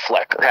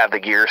have the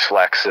gears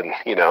flex and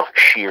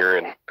shear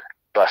and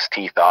bust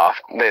teeth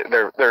off.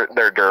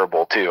 They're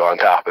durable too on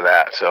top of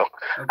that. So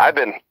okay. I've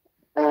been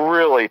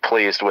really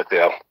pleased with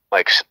them,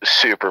 like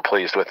super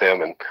pleased with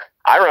them. And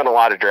I run a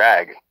lot of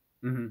drag.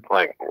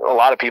 Like, a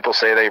lot of people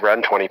say they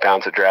run 20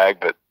 pounds of drag,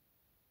 but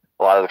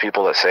a lot of the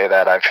people that say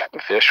that, I've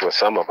fished with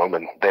some of them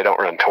and they don't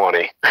run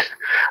 20.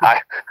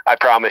 I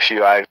promise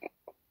you,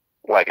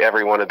 like,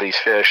 every one of these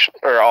fish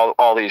or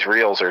all these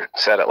reels are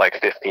set at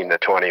like 15 to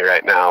 20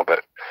 right now,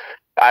 but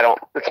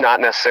it's not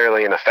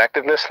necessarily an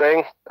effectiveness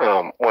thing.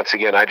 Once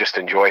again, I just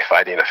enjoy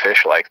fighting a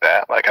fish like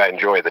that. Like, I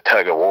enjoy the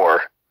tug of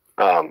war.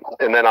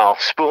 And then I'll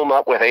spool them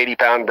up with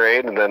 80-pound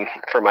braid. And then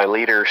for my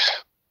leaders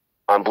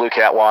on Blue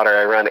Cat water,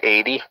 I run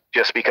 80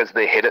 just because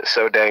they hit it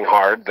so dang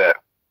hard that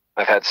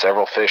I've had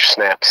several fish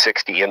snap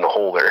 60 in the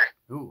holder.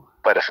 Ooh.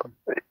 But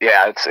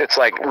it's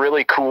like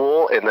really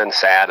cool and then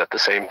sad at the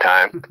same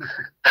time.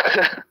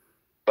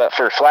 But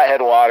for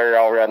flathead water,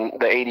 I'll run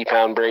the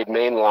 80-pound braid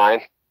main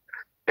line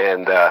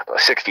and a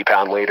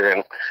 60-pound leader.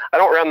 And I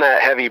don't run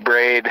that heavy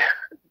braid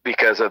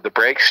because of the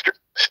break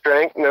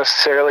strength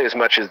necessarily as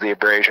much as the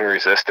abrasion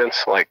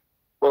resistance. Like,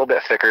 a little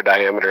bit thicker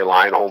diameter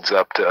line holds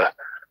up to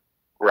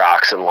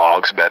rocks and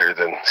logs better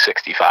than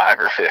 65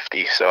 or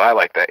 50. So I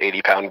like that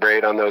 80-pound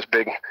braid on the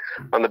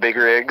big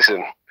rigs.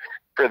 And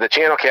for the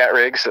channel cat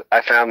rigs,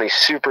 I found these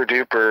super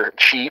duper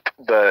cheap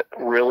but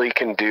really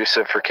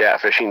conducive for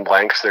catfishing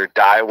blanks. They're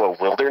Daiwa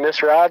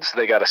Wilderness rods.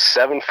 They got a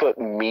 7-foot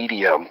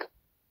medium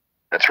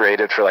that's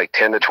rated for like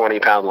 10 to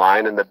 20-pound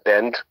line, and the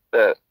bend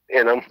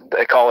in them,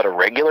 they call it a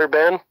regular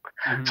bend.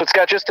 So it's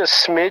got just a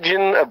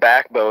smidgen of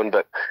backbone,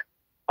 but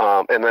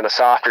and then a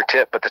softer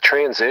tip, but the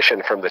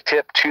transition from the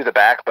tip to the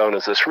backbone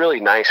is this really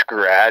nice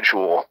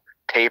gradual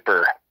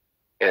taper,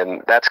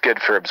 and that's good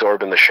for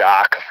absorbing the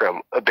shock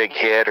from a big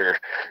hit or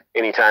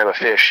anytime a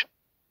fish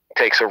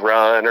takes a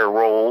run or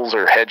rolls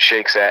or head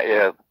shakes at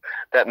you.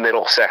 That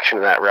middle section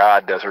of that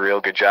rod does a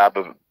real good job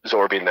of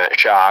absorbing that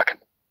shock,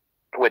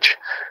 which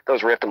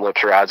those Rip and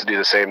Lips rods do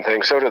the same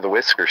thing. So do the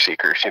Whisker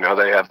Seekers.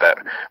 They have that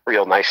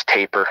real nice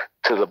taper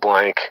to the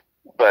blank.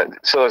 But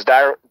so those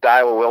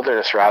Daiwa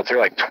Wilderness rods, they're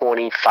like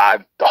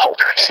 $25.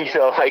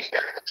 Like,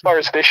 as far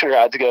as fishing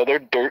rods go, they're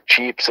dirt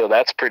cheap. So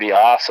that's pretty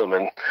awesome.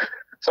 And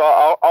so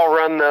I'll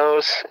run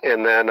those,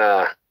 and then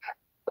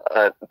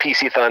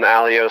PC Fun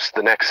Alios,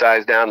 the next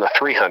size down, the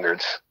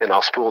 300s, and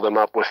I'll spool them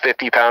up with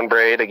 50-pound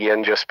braid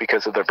again, just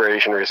because of the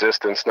abrasion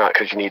resistance, not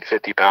because you need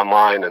 50-pound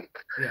line. And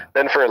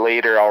then for a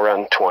leader, I'll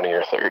run 20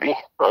 or 30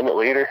 on the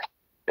leader,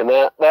 and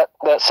that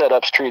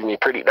setup's treated me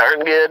pretty darn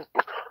good.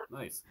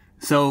 Nice.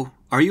 So,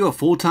 are you a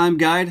full-time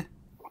guide?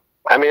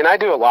 I mean, I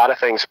do a lot of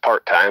things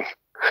part-time.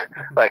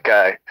 Like,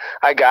 I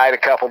guide a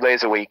couple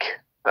days a week.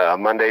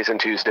 Mondays and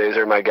Tuesdays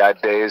are my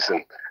guide days,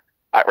 and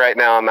right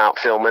now I'm out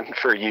filming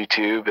for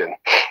YouTube,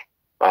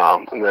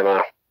 and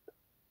then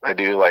I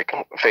do like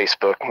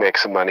Facebook, make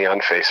some money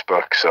on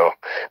Facebook. So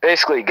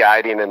basically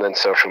guiding and then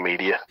social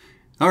media.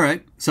 All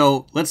right.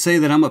 So let's say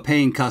that I'm a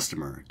paying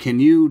customer. Can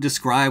you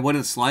describe what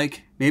it's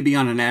like, maybe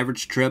on an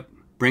average trip?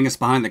 Bring us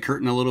behind the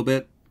curtain a little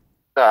bit.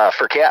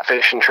 For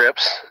catfishing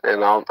trips,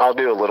 and I'll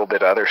do a little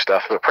bit of other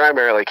stuff, but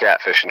primarily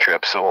catfishing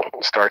trips. So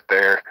we'll start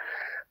there.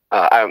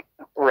 I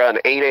run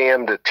 8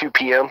 a.m. to 2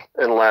 p.m.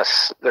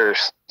 unless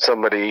there's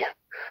somebody,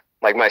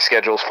 like my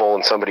schedule's full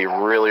and somebody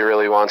really,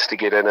 really wants to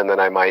get in, and then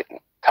I might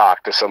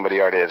talk to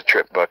somebody already had a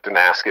trip booked and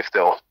ask if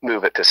they'll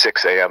move it to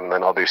 6 a.m. and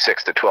then I'll do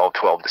 6 to 12,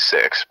 12 to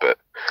 6. But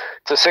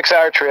it's a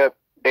 6-hour trip,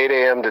 8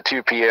 a.m. to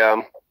 2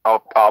 p.m.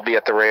 I'll be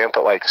at the ramp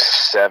at like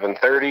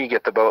 7:30,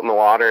 get the boat in the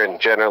water, and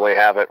generally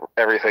have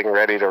everything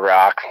ready to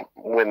rock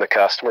when the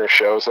customer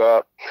shows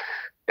up.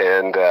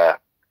 And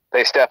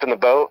they step in the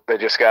boat. They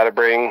just got to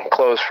bring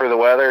clothes for the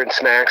weather and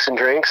snacks and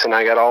drinks, and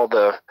I got all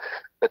the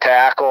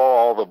tackle,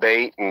 all the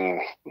bait,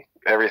 and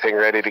everything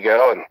ready to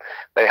go. And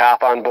they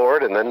hop on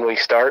board, and then we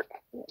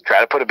try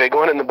to put a big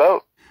one in the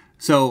boat.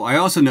 So I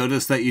also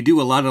noticed that you do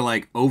a lot of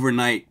like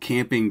overnight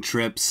camping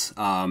trips.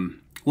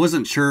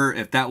 Wasn't sure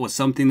if that was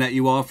something that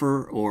you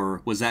offer,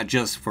 or was that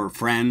just for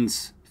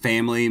friends,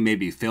 family,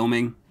 maybe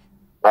filming?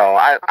 Oh,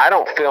 I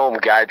don't film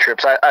guide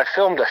trips. I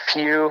filmed a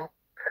few,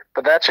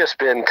 but that's just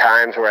been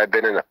times where I've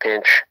been in a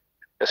pinch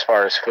as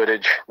far as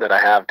footage that I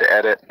have to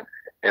edit.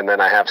 And then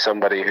I have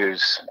somebody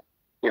who's,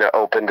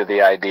 open to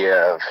the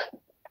idea of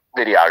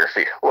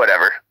videography,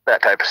 whatever,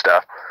 that type of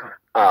stuff.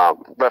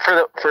 But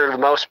for the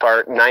most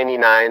part,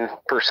 99%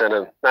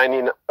 of my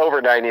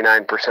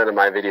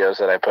videos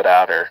that I put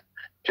out are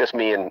just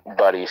me and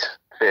buddies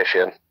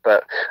fishing.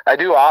 But I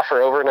do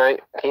offer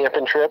overnight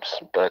camping trips,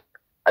 but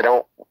I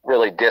don't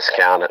really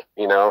discount it.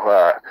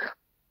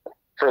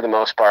 For the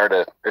most part,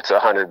 it's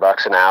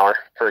 $100 an hour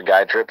for a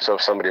guide trip. So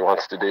if somebody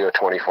wants to do a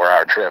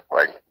 24-hour trip,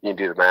 like, you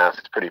do the math,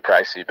 it's pretty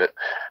pricey. But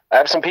I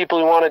have some people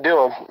who want to do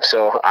them,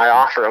 so I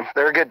offer them.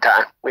 They're a good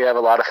time. We have a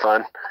lot of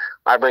fun.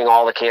 I bring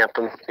all the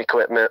camping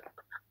equipment,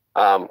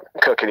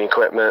 cooking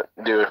equipment.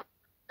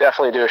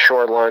 Definitely do a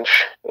shore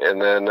lunch,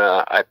 and then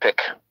I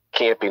pick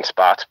camping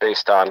spots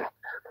based on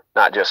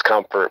not just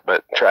comfort,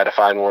 but try to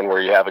find one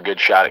where you have a good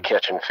shot at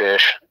catching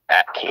fish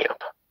at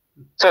camp.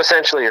 So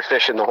essentially, you're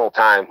fishing the whole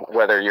time,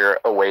 whether you're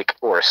awake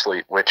or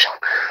asleep, which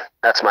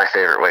that's my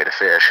favorite way to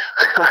fish.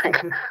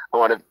 Like, I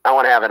want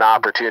to have an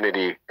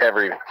opportunity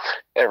every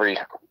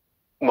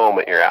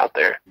moment you're out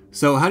there.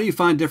 So how do you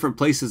find different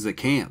places to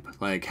camp?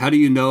 Like, how do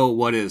you know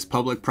what is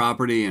public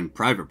property and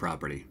private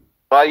property?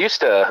 Well, I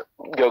used to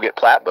go get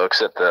plat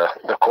books at the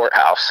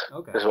courthouse.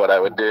 Okay. Is what I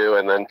would do,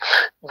 and then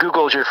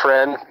Google's your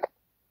friend.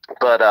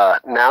 But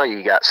now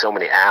you got so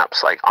many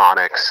apps like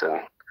Onyx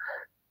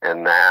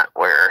and that,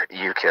 where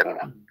you can,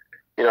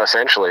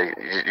 essentially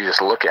you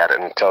just look at it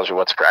and it tells you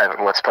what's private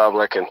and what's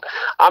public. And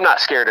I'm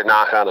not scared to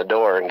knock on a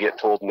door and get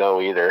told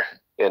no either.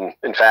 And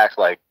in fact,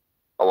 like,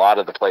 a lot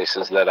of the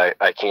places that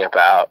I camp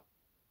out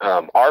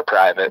are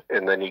private,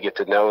 and then you get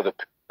to know the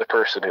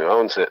person who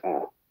owns it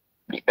and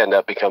end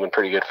up becoming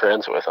pretty good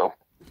friends with them.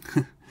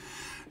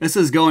 This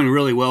is going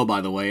really well,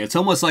 by the way. It's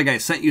almost like I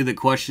sent you the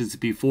questions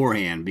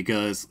beforehand,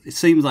 because it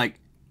seems like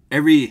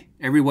every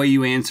way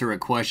you answer a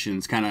question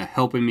is kind of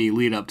helping me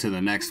lead up to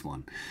the next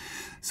one.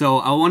 So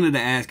I wanted to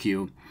ask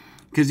you,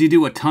 because you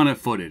do a ton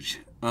of footage,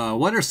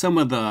 what are some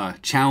of the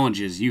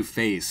challenges you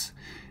face,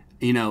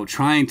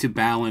 trying to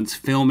balance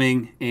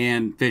filming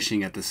and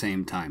fishing at the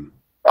same time?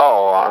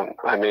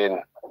 I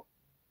mean,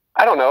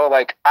 I don't know.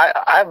 Like, I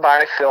have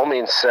my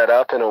filming set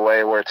up in a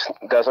way where it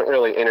doesn't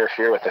really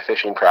interfere with the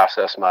fishing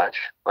process much.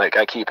 Like,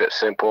 I keep it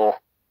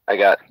simple. I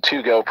got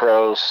 2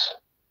 GoPros.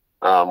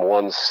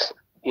 One's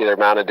either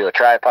mounted to a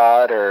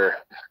tripod or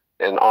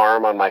an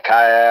arm on my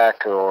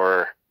kayak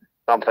or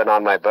something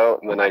on my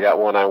boat. And then I got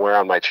one I wear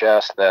on my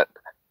chest that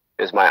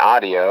is my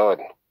audio.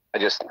 And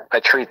I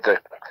treat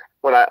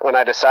when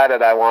I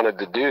decided I wanted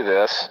to do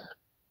this,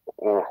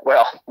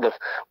 well,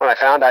 when I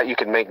found out you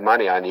could make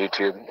money on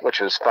YouTube, which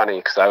was funny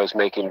because I was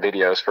making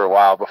videos for a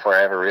while before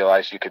I ever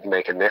realized you could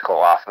make a nickel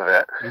off of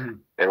it. Mm-hmm.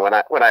 And when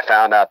I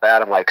found out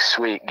that, I'm like,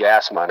 sweet,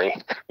 gas money.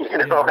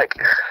 Like,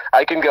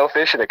 I can go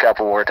fishing a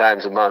couple more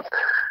times a month.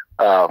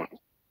 I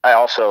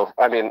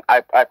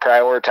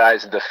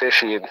prioritize the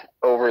fishing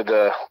over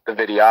the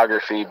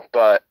videography,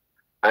 but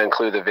I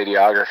include the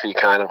videography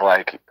kind of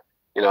like,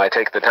 I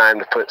take the time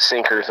to put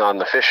sinkers on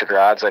the fishing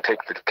rods. I take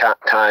the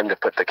time to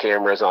put the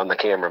cameras on the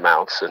camera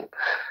mounts, and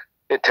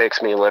it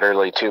takes me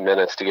literally 2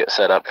 minutes to get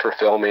set up for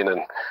filming.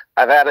 And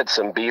I've added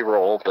some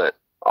B-roll, but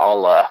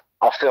I'll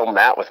film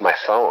that with my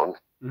phone,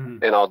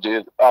 mm-hmm. and I'll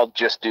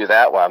just do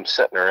that while I'm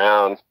sitting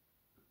around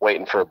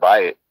waiting for a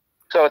bite.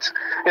 So it's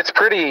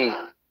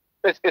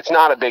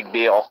not a big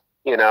deal,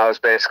 it's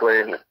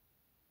basically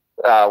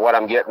what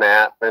I'm getting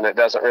at, and it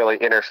doesn't really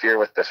interfere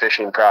with the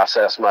fishing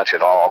process much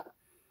at all.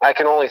 I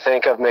can only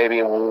think of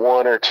maybe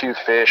 1 or 2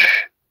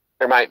 fish.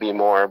 There might be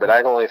more, but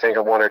I can only think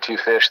of 1 or 2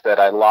 fish that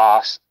I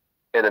lost,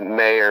 and it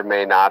may or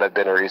may not have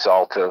been a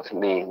result of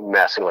me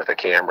messing with a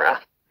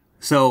camera.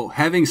 So,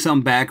 having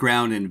some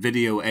background in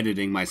video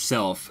editing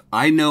myself,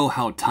 I know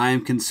how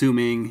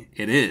time-consuming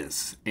it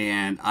is,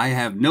 and I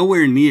have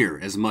nowhere near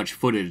as much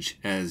footage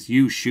as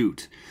you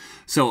shoot.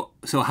 So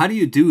how do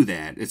you do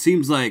that? It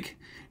seems like,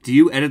 do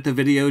you edit the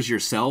videos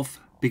yourself?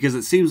 Because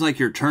it seems like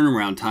your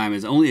turnaround time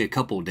is only a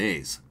couple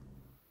days.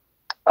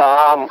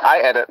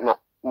 I edit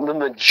the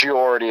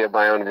majority of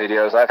my own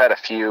videos. I've had a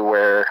few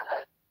where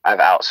I've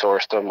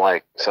outsourced them.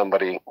 Like,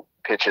 somebody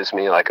pitches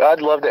me like,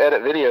 I'd love to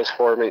edit videos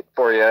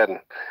for you. And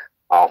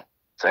I'll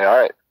say, all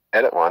right,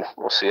 edit one.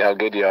 We'll see how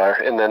good you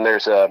are. And then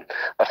there's a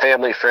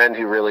family friend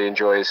who really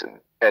enjoys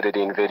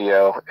editing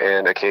video,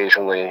 and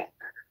occasionally,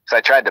 so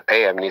I tried to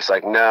pay him and he's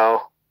like,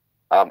 no,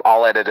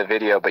 I'll edit a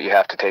video, but you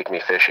have to take me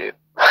fishing.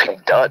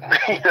 Like, done.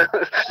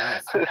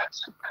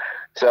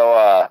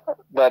 So,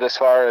 but as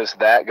far as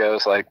that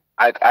goes, like,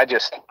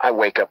 I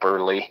wake up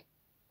early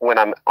when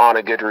I'm on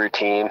a good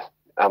routine.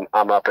 I'm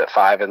up at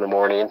 5 in the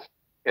morning,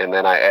 and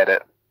then I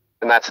edit,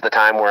 and that's the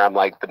time where I'm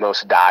like the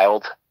most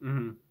dialed,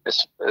 mm-hmm.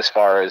 as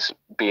far as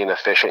being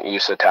efficient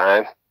use of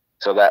time.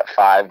 So that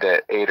 5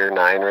 to 8 or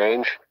 9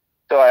 range.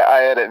 So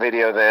I edit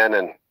video then,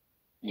 and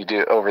you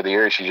do over the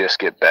years, you just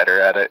get better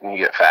at it and you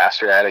get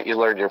faster at it. You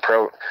learn your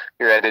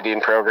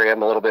editing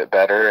program a little bit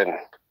better and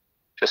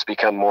just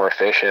become more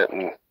efficient.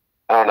 And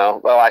I don't know.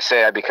 Well, I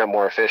say I become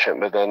more efficient,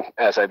 but then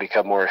as I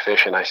become more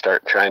efficient, I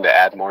start trying to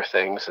add more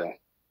things and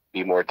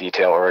be more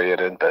detail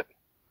oriented. But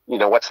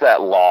what's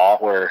that law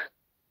where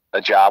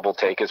a job will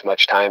take as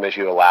much time as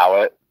you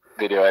allow it?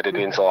 Video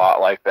editing's a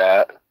lot like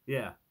that.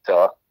 Yeah.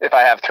 So if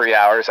I have 3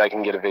 hours, I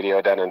can get a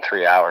video done in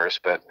 3 hours.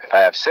 But if I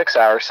have 6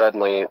 hours,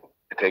 suddenly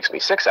it takes me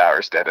 6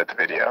 hours to edit the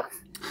video.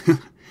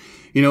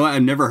 You know what?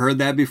 I've never heard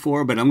that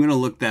before, but I'm going to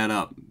look that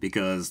up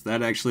because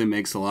that actually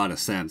makes a lot of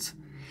sense.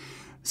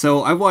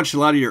 So I've watched a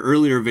lot of your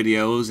earlier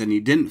videos, and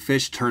you didn't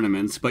fish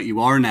tournaments, but you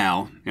are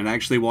now. And I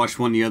actually watched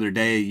one the other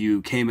day.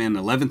 You came in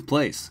 11th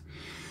place.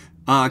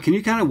 Can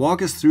you kind of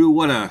walk us through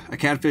what a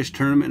catfish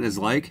tournament is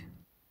like?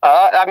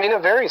 I mean,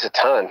 it varies a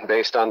ton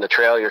based on the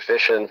trail you're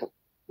fishing.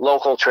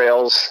 Local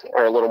trails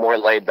are a little more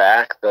laid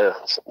back. The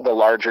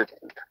larger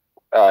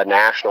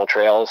national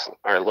trails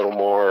are a little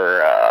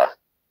more,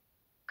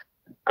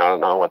 I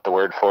don't know what the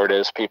word for it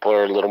is. People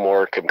are a little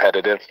more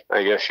competitive,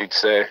 I guess you'd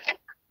say.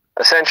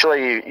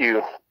 Essentially,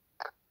 you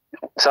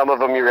some of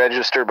them you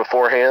register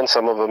beforehand.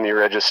 Some of them you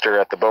register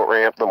at the boat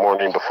ramp the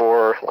morning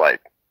before.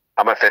 Like,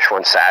 I'm going to fish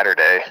one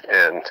Saturday,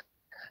 and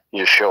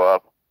you show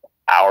up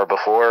hour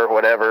before,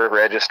 whatever,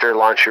 register,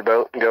 launch your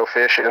boat, and go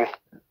fishing.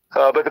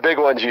 But the big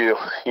ones, you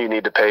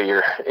need to pay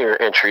your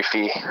entry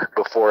fee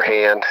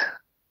beforehand.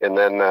 And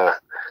then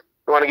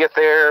you want to get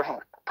there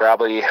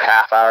probably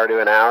half hour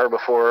to an hour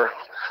before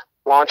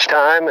launch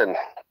time and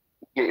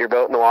get your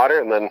boat in the water.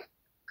 And then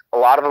a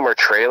lot of them are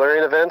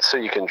trailering events, so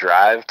you can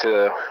drive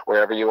to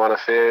wherever you want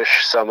to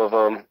fish. Some of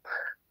them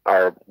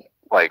are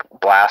like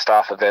blast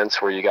off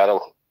events where you got to,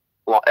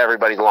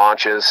 everybody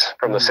launches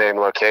from the same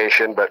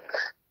location. But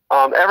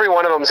every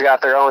one of them's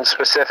got their own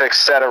specific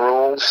set of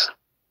rules.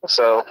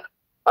 So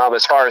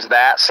as far as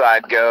that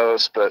side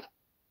goes, but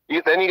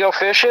then you go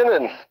fishing,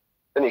 and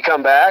then you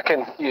come back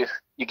and you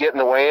get in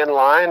the weigh-in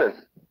line and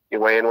you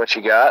weigh in what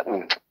you got.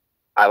 And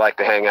I like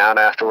to hang out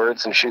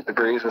afterwards and shoot the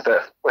breeze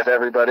with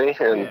everybody.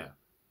 And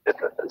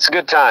it's a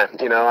good time.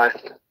 You know,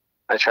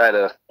 I try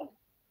to,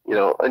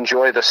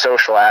 enjoy the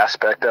social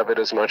aspect of it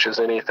as much as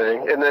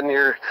anything. And then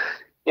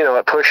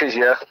it pushes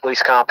you, at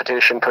least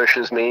competition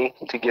pushes me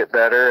to get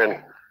better.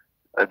 And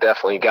I've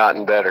definitely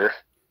gotten better.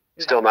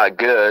 Still not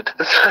good,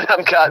 but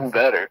I've gotten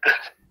better.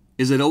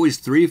 Is it always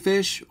 3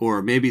 fish,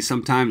 or maybe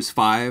sometimes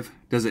 5?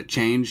 Does it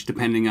change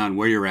depending on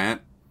where you're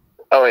at?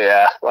 Oh,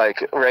 yeah.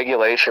 Like,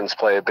 regulations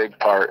play a big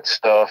part.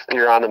 So if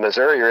you're on the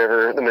Missouri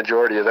River, the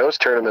majority of those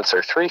tournaments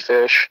are 3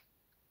 fish,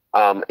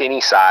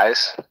 any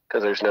size,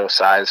 because there's no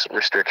size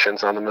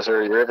restrictions on the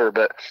Missouri River.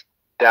 But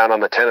down on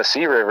the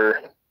Tennessee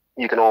River,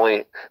 you can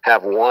only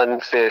have 1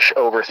 fish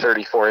over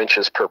 34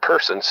 inches per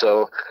person.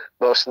 So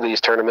most of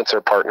these tournaments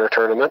are partner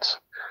tournaments.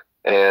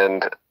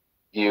 And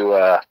you,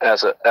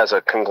 as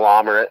a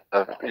conglomerate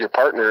of your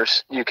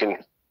partners, you can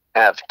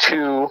have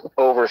 2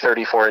 over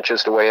 34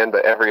 inches to weigh in,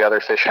 but every other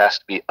fish has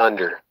to be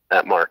under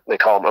that mark. They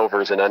call them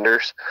overs and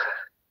unders.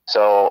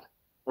 So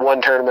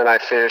one tournament I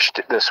fished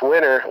this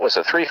winter was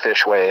a 3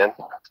 fish weigh-in.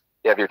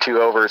 You have your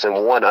 2 overs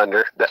and 1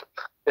 under.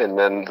 And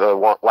then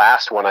the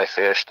last one I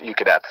fished, you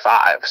could have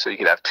 5. So you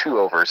could have 2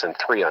 overs and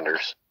 3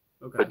 unders.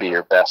 Okay. Would be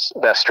your best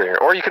stringer.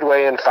 Or you could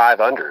weigh in 5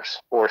 unders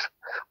or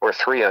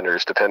 3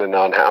 unders, depending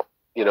on how,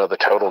 the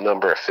total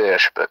number of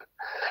fish. But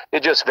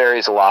it just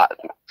varies a lot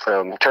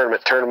from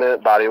tournament to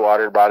tournament, body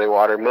water.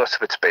 Most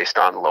of it's based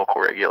on local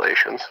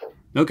regulations.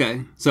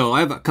 Okay. So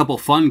I have a couple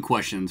fun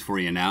questions for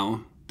you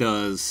now.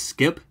 Does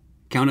Skip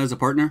count as a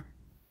partner?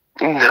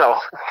 No.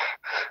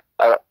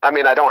 I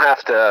don't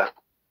have to.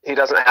 He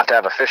doesn't have to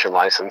have a fishing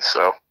license,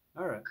 so.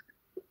 All right.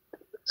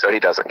 So he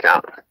doesn't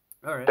count.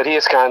 All right. But he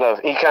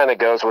kind of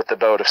goes with the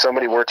boat. If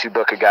somebody were to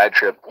book a guide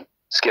trip,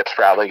 Skip's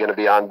probably going to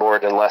be on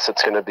board, unless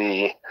it's going to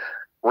be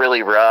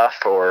really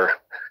rough or,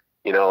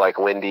 like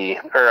windy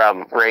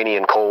or rainy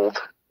and cold.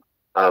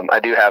 I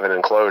do have an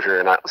enclosure,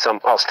 and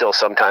I'll still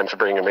sometimes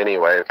bring him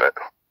anyway, but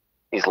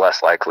he's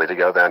less likely to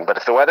go then. But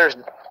if the weather's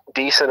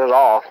decent at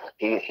all,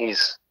 he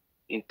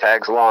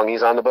tags along.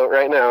 He's on the boat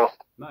right now.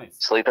 Nice.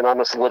 Sleeping on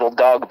this little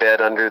dog bed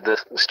under the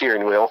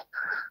steering wheel.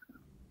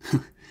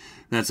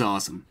 That's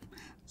awesome.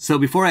 So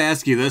before I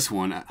ask you this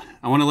one,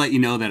 I want to let you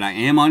know that I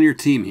am on your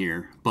team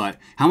here, but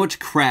how much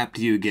crap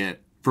do you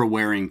get for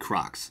wearing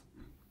Crocs?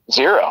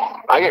 0.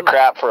 I get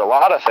crap for a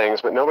lot of things,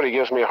 but nobody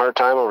gives me a hard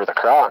time over the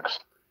Crocs.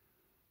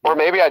 Or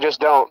maybe I just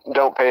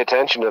don't pay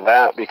attention to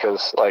that,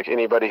 because like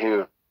anybody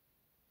who,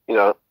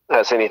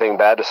 has anything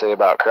bad to say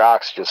about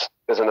Crocs just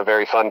isn't a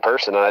very fun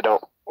person, and I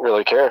don't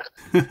really care.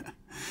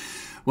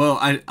 Well,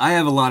 I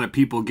have a lot of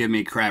people give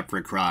me crap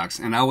for Crocs,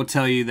 and I will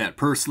tell you that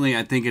personally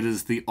I think it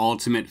is the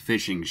ultimate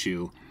fishing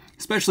shoe.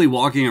 Especially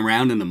walking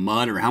around in the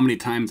mud, or how many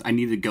times I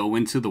need to go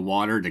into the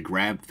water to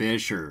grab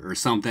fish or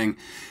something.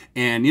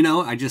 And,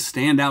 I just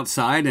stand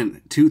outside,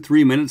 and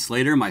 2-3 minutes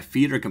later, my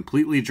feet are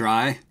completely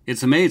dry.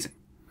 It's amazing.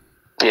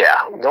 Yeah.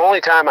 The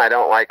only time I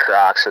don't like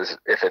Crocs is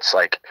if it's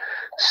like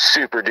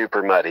super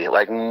duper muddy,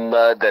 like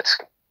mud that's,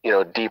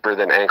 deeper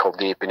than ankle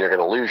deep, and you're going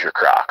to lose your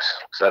Crocs,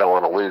 because I don't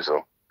want to lose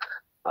them.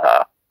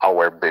 I'll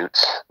wear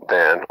boots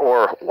then,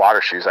 or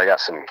water shoes. I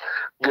got some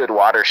good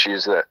water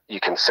shoes that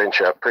you can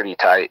cinch up pretty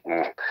tight,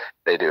 and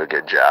they do a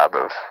good job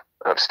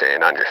of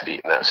staying on your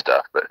feet and that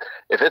stuff. But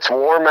if it's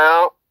warm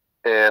out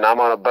and I'm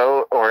on a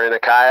boat or in a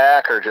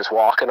kayak or just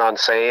walking on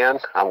sand,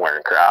 I'm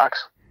wearing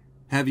Crocs.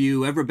 Have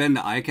you ever been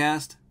to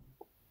ICAST?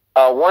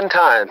 One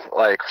time,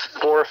 like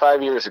 4 or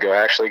 5 years ago,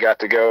 I actually got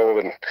to go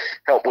and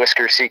help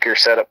Whisker Seeker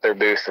set up their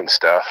booth and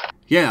stuff.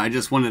 Yeah, I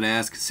just wanted to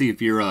ask, see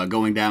if you're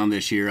going down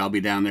this year. I'll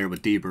be down there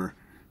with Deeper.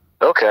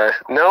 Okay.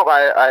 Nope,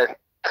 I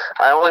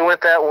only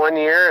went that 1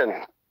 year,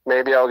 and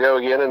maybe I'll go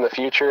again in the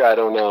future. I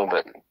don't know,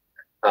 but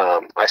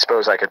I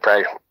suppose I could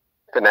probably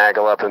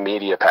finagle up a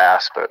media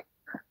pass. But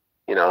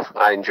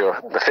I enjoy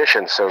the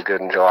fishing so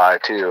good in July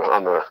too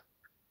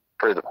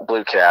for the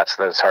blue cats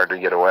that it's hard to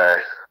get away.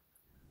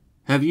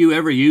 Have you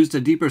ever used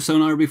a Deeper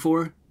sonar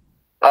before?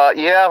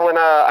 Yeah, when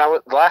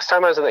last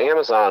time I was in the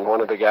Amazon,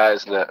 one of the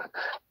guys that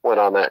went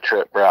on that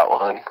trip brought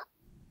one.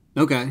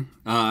 Okay.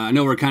 I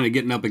know we're kind of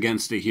getting up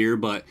against it here,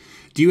 but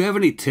do you have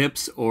any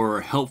tips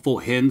or helpful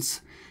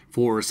hints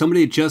for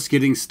somebody just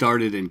getting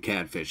started in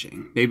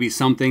catfishing? Maybe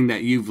something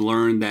that you've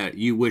learned that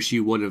you wish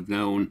you would have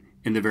known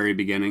in the very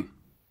beginning?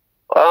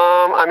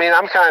 I mean,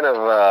 I'm kind of,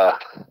 I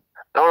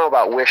don't know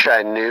about wish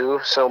I knew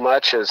so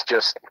much as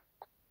just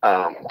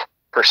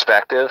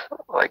perspective.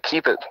 Like,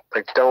 keep it,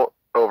 like, don't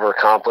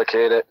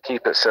overcomplicate it.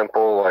 Keep it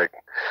simple. Like,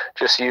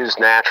 just use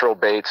natural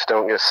baits.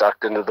 Don't get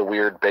sucked into the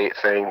weird bait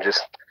thing.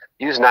 Just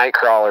use night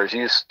crawlers.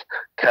 Use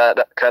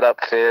cut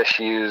up fish.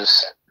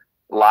 Use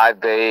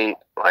live bait.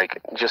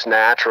 Like, just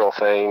natural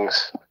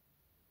things.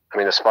 I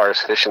mean, as far as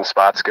fishing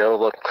spots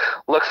go,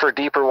 look for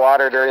deeper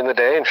water during the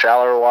day and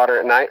shallower water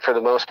at night for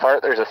the most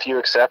part. There's a few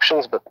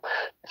exceptions, but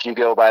if you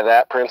go by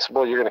that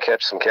principle, you're going to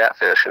catch some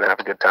catfish and have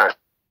a good time.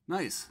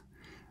 Nice.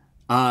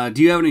 Do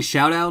you have any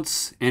shout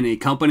outs, any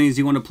companies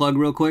you want to plug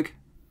real quick?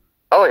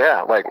 Oh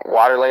yeah, like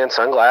Waterland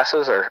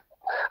Sunglasses,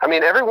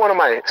 every one of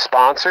my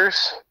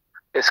sponsors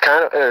is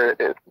kind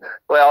of,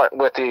 well,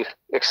 with the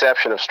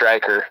exception of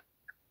Striker,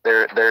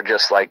 they're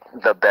just like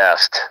the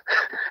best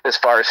as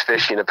far as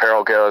fishing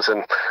apparel goes,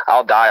 and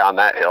I'll die on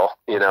that hill,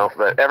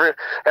 but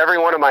every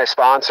one of my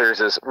sponsors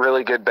is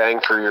really good bang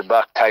for your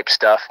buck type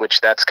stuff,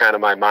 which that's kind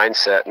of my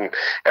mindset, and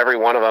every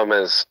one of them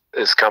is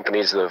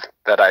companies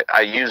that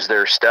I use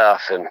their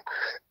stuff, and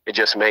it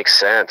just makes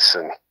sense.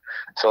 And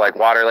so, like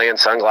Waterland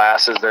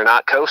Sunglasses, they're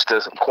not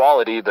Costa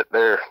quality, but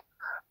they're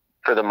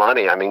for the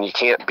money. I mean, you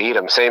can't beat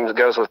them. Same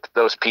goes with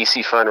those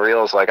PC Fun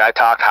reels. Like, I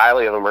talked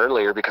highly of them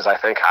earlier because I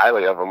think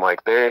highly of them.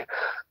 Like,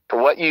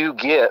 for what you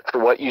get, for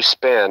what you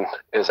spend,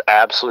 is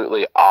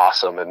absolutely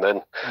awesome. And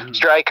then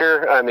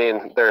Striker, I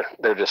mean,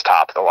 they're just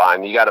top of the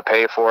line. You got to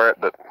pay for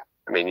it, but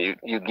I mean,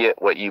 you get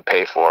what you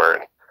pay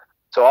for.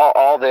 So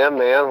all them,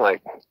 man,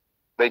 like,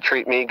 they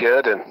treat me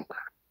good, and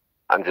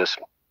I'm just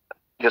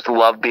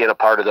love being a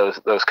part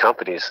of those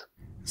companies.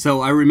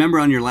 So I remember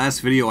on your last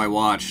video I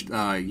watched,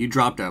 you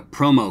dropped a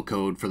promo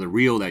code for the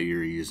reel that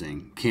you're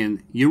using.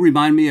 Can you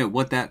remind me of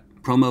what that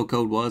promo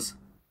code was?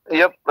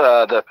 Yep,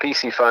 the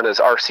PC Fun is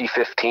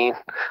RC15.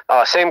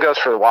 Same goes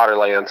for the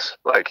Waterlands.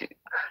 Like,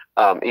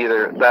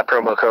 either that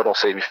promo code will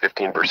save you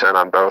 15%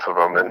 on both of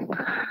them. And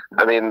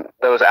I mean,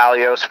 those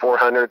Alios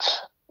 400s,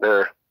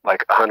 they're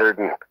like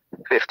 $150,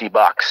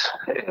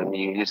 and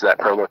you use that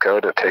promo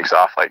code, it takes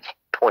off like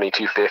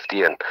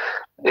 $22.50, and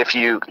if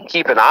you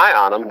keep an eye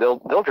on them,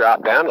 they'll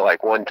drop down to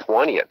like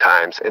 $120 at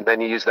times, and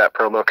then you use that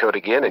promo code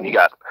again, and you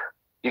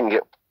can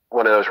get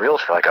one of those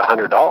reels for like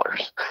 $100.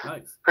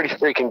 Nice. Pretty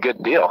freaking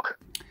good deal.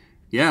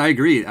 Yeah, I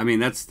agree. I mean,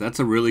 that's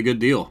a really good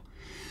deal.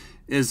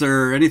 Is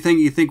there anything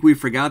you think we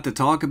forgot to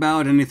talk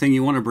about? Anything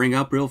you want to bring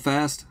up real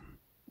fast?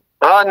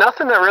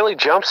 Nothing that really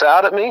jumps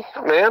out at me,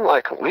 man.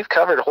 Like, we've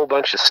covered a whole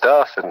bunch of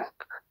stuff, and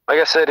like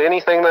I said,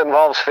 anything that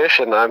involves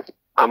fishing,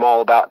 I'm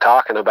all about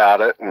talking about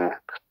it, and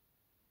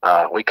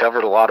we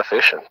covered a lot of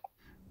fishing.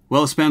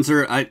 Well,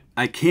 Spencer,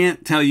 I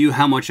can't tell you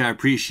how much I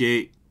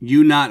appreciate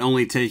you not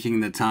only taking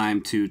the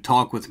time to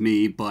talk with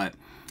me, but,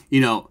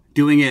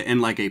 doing it in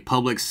like a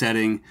public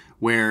setting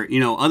where,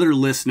 other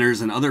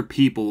listeners and other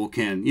people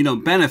can,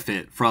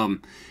 benefit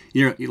from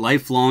your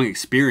lifelong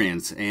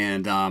experience.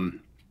 And,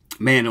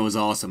 man, it was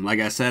awesome. Like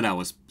I said, I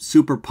was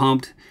super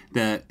pumped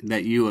that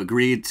you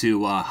agreed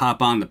to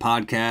hop on the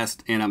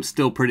podcast, and I'm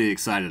still pretty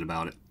excited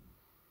about it.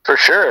 For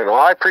sure. Well,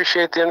 I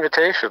appreciate the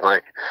invitation.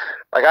 Like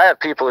I have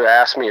people who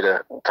ask me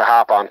to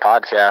hop on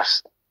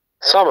podcasts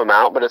some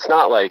amount, but it's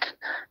not like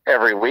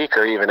every week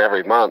or even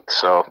every month.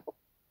 So,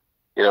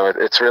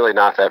 it's really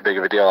not that big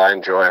of a deal. I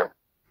enjoy them.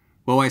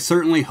 Well, I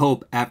certainly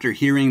hope after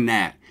hearing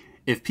that,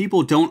 if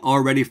people don't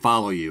already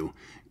follow you,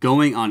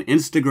 going on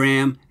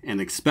Instagram and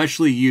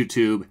especially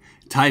YouTube,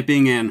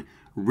 typing in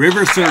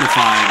River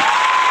Certified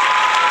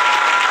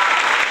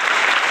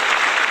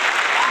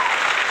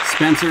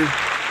Spencer,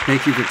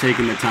 thank you for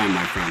taking the time,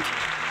 my friend.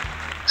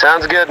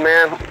 Sounds good,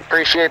 man.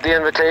 Appreciate the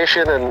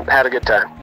invitation and had a good time.